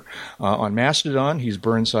Twitter. On Mastodon, he's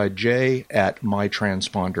Burnside J at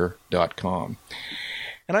mytransponder.com.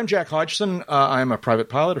 And I'm Jack Hodgson. I'm a private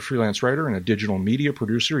pilot, a freelance writer, and a digital media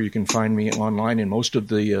producer. You can find me online in most of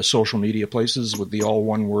the social media places with the all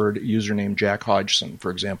one-word username Jack Hodgson. For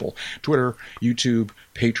example, Twitter, YouTube,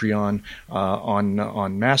 Patreon.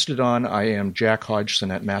 On Mastodon, I am Jack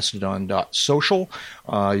Hodgson at mastodon.social.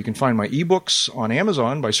 You can find my ebooks on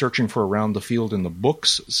Amazon by searching for Around the Field in the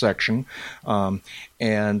books section. I'm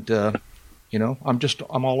all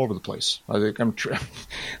over the place. I think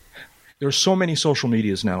there's so many social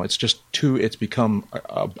medias now. It's become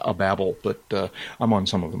a babble, but I'm on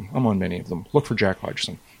some of them. I'm on many of them. Look for Jack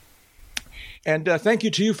Hodgson. And thank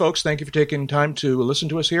you to you folks. Thank you for taking time to listen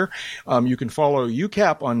to us here. You can follow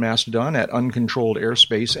UCAP on Mastodon at uncontrolled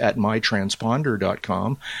airspace at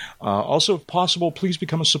mytransponder.com. Also, if possible, please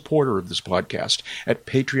become a supporter of this podcast at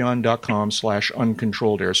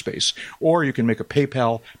patreon.com/uncontrolled airspace. Or you can make a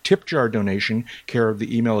PayPal tip jar donation, care of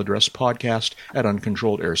the email address podcast at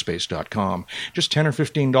uncontrolledairspace.com. Just $10 or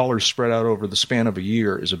 $15 spread out over the span of a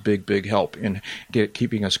year is a big, big help in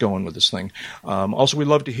keeping us going with this thing. Also, we'd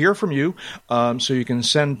love to hear from you. So you can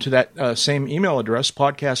send to that same email address,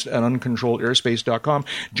 podcast at uncontrolledairspace.com,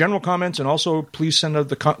 general comments, and also please send out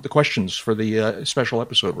the questions for the special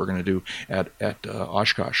episode we're going to do at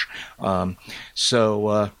Oshkosh.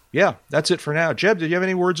 Yeah, that's it for now. Jeb, did you have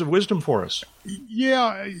any words of wisdom for us?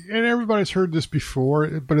 Yeah, and everybody's heard this before,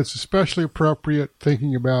 but it's especially appropriate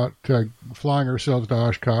thinking about flying ourselves to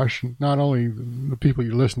Oshkosh. Not only the people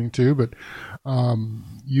you're listening to, but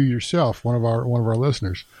you yourself, one of our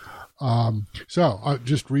listeners. So I'll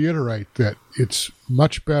just reiterate that it's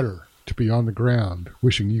much better to be on the ground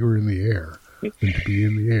wishing you were in the air than to be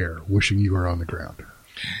in the air wishing you were on the ground.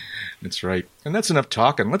 That's right. And that's enough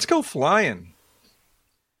talking. Let's go flying.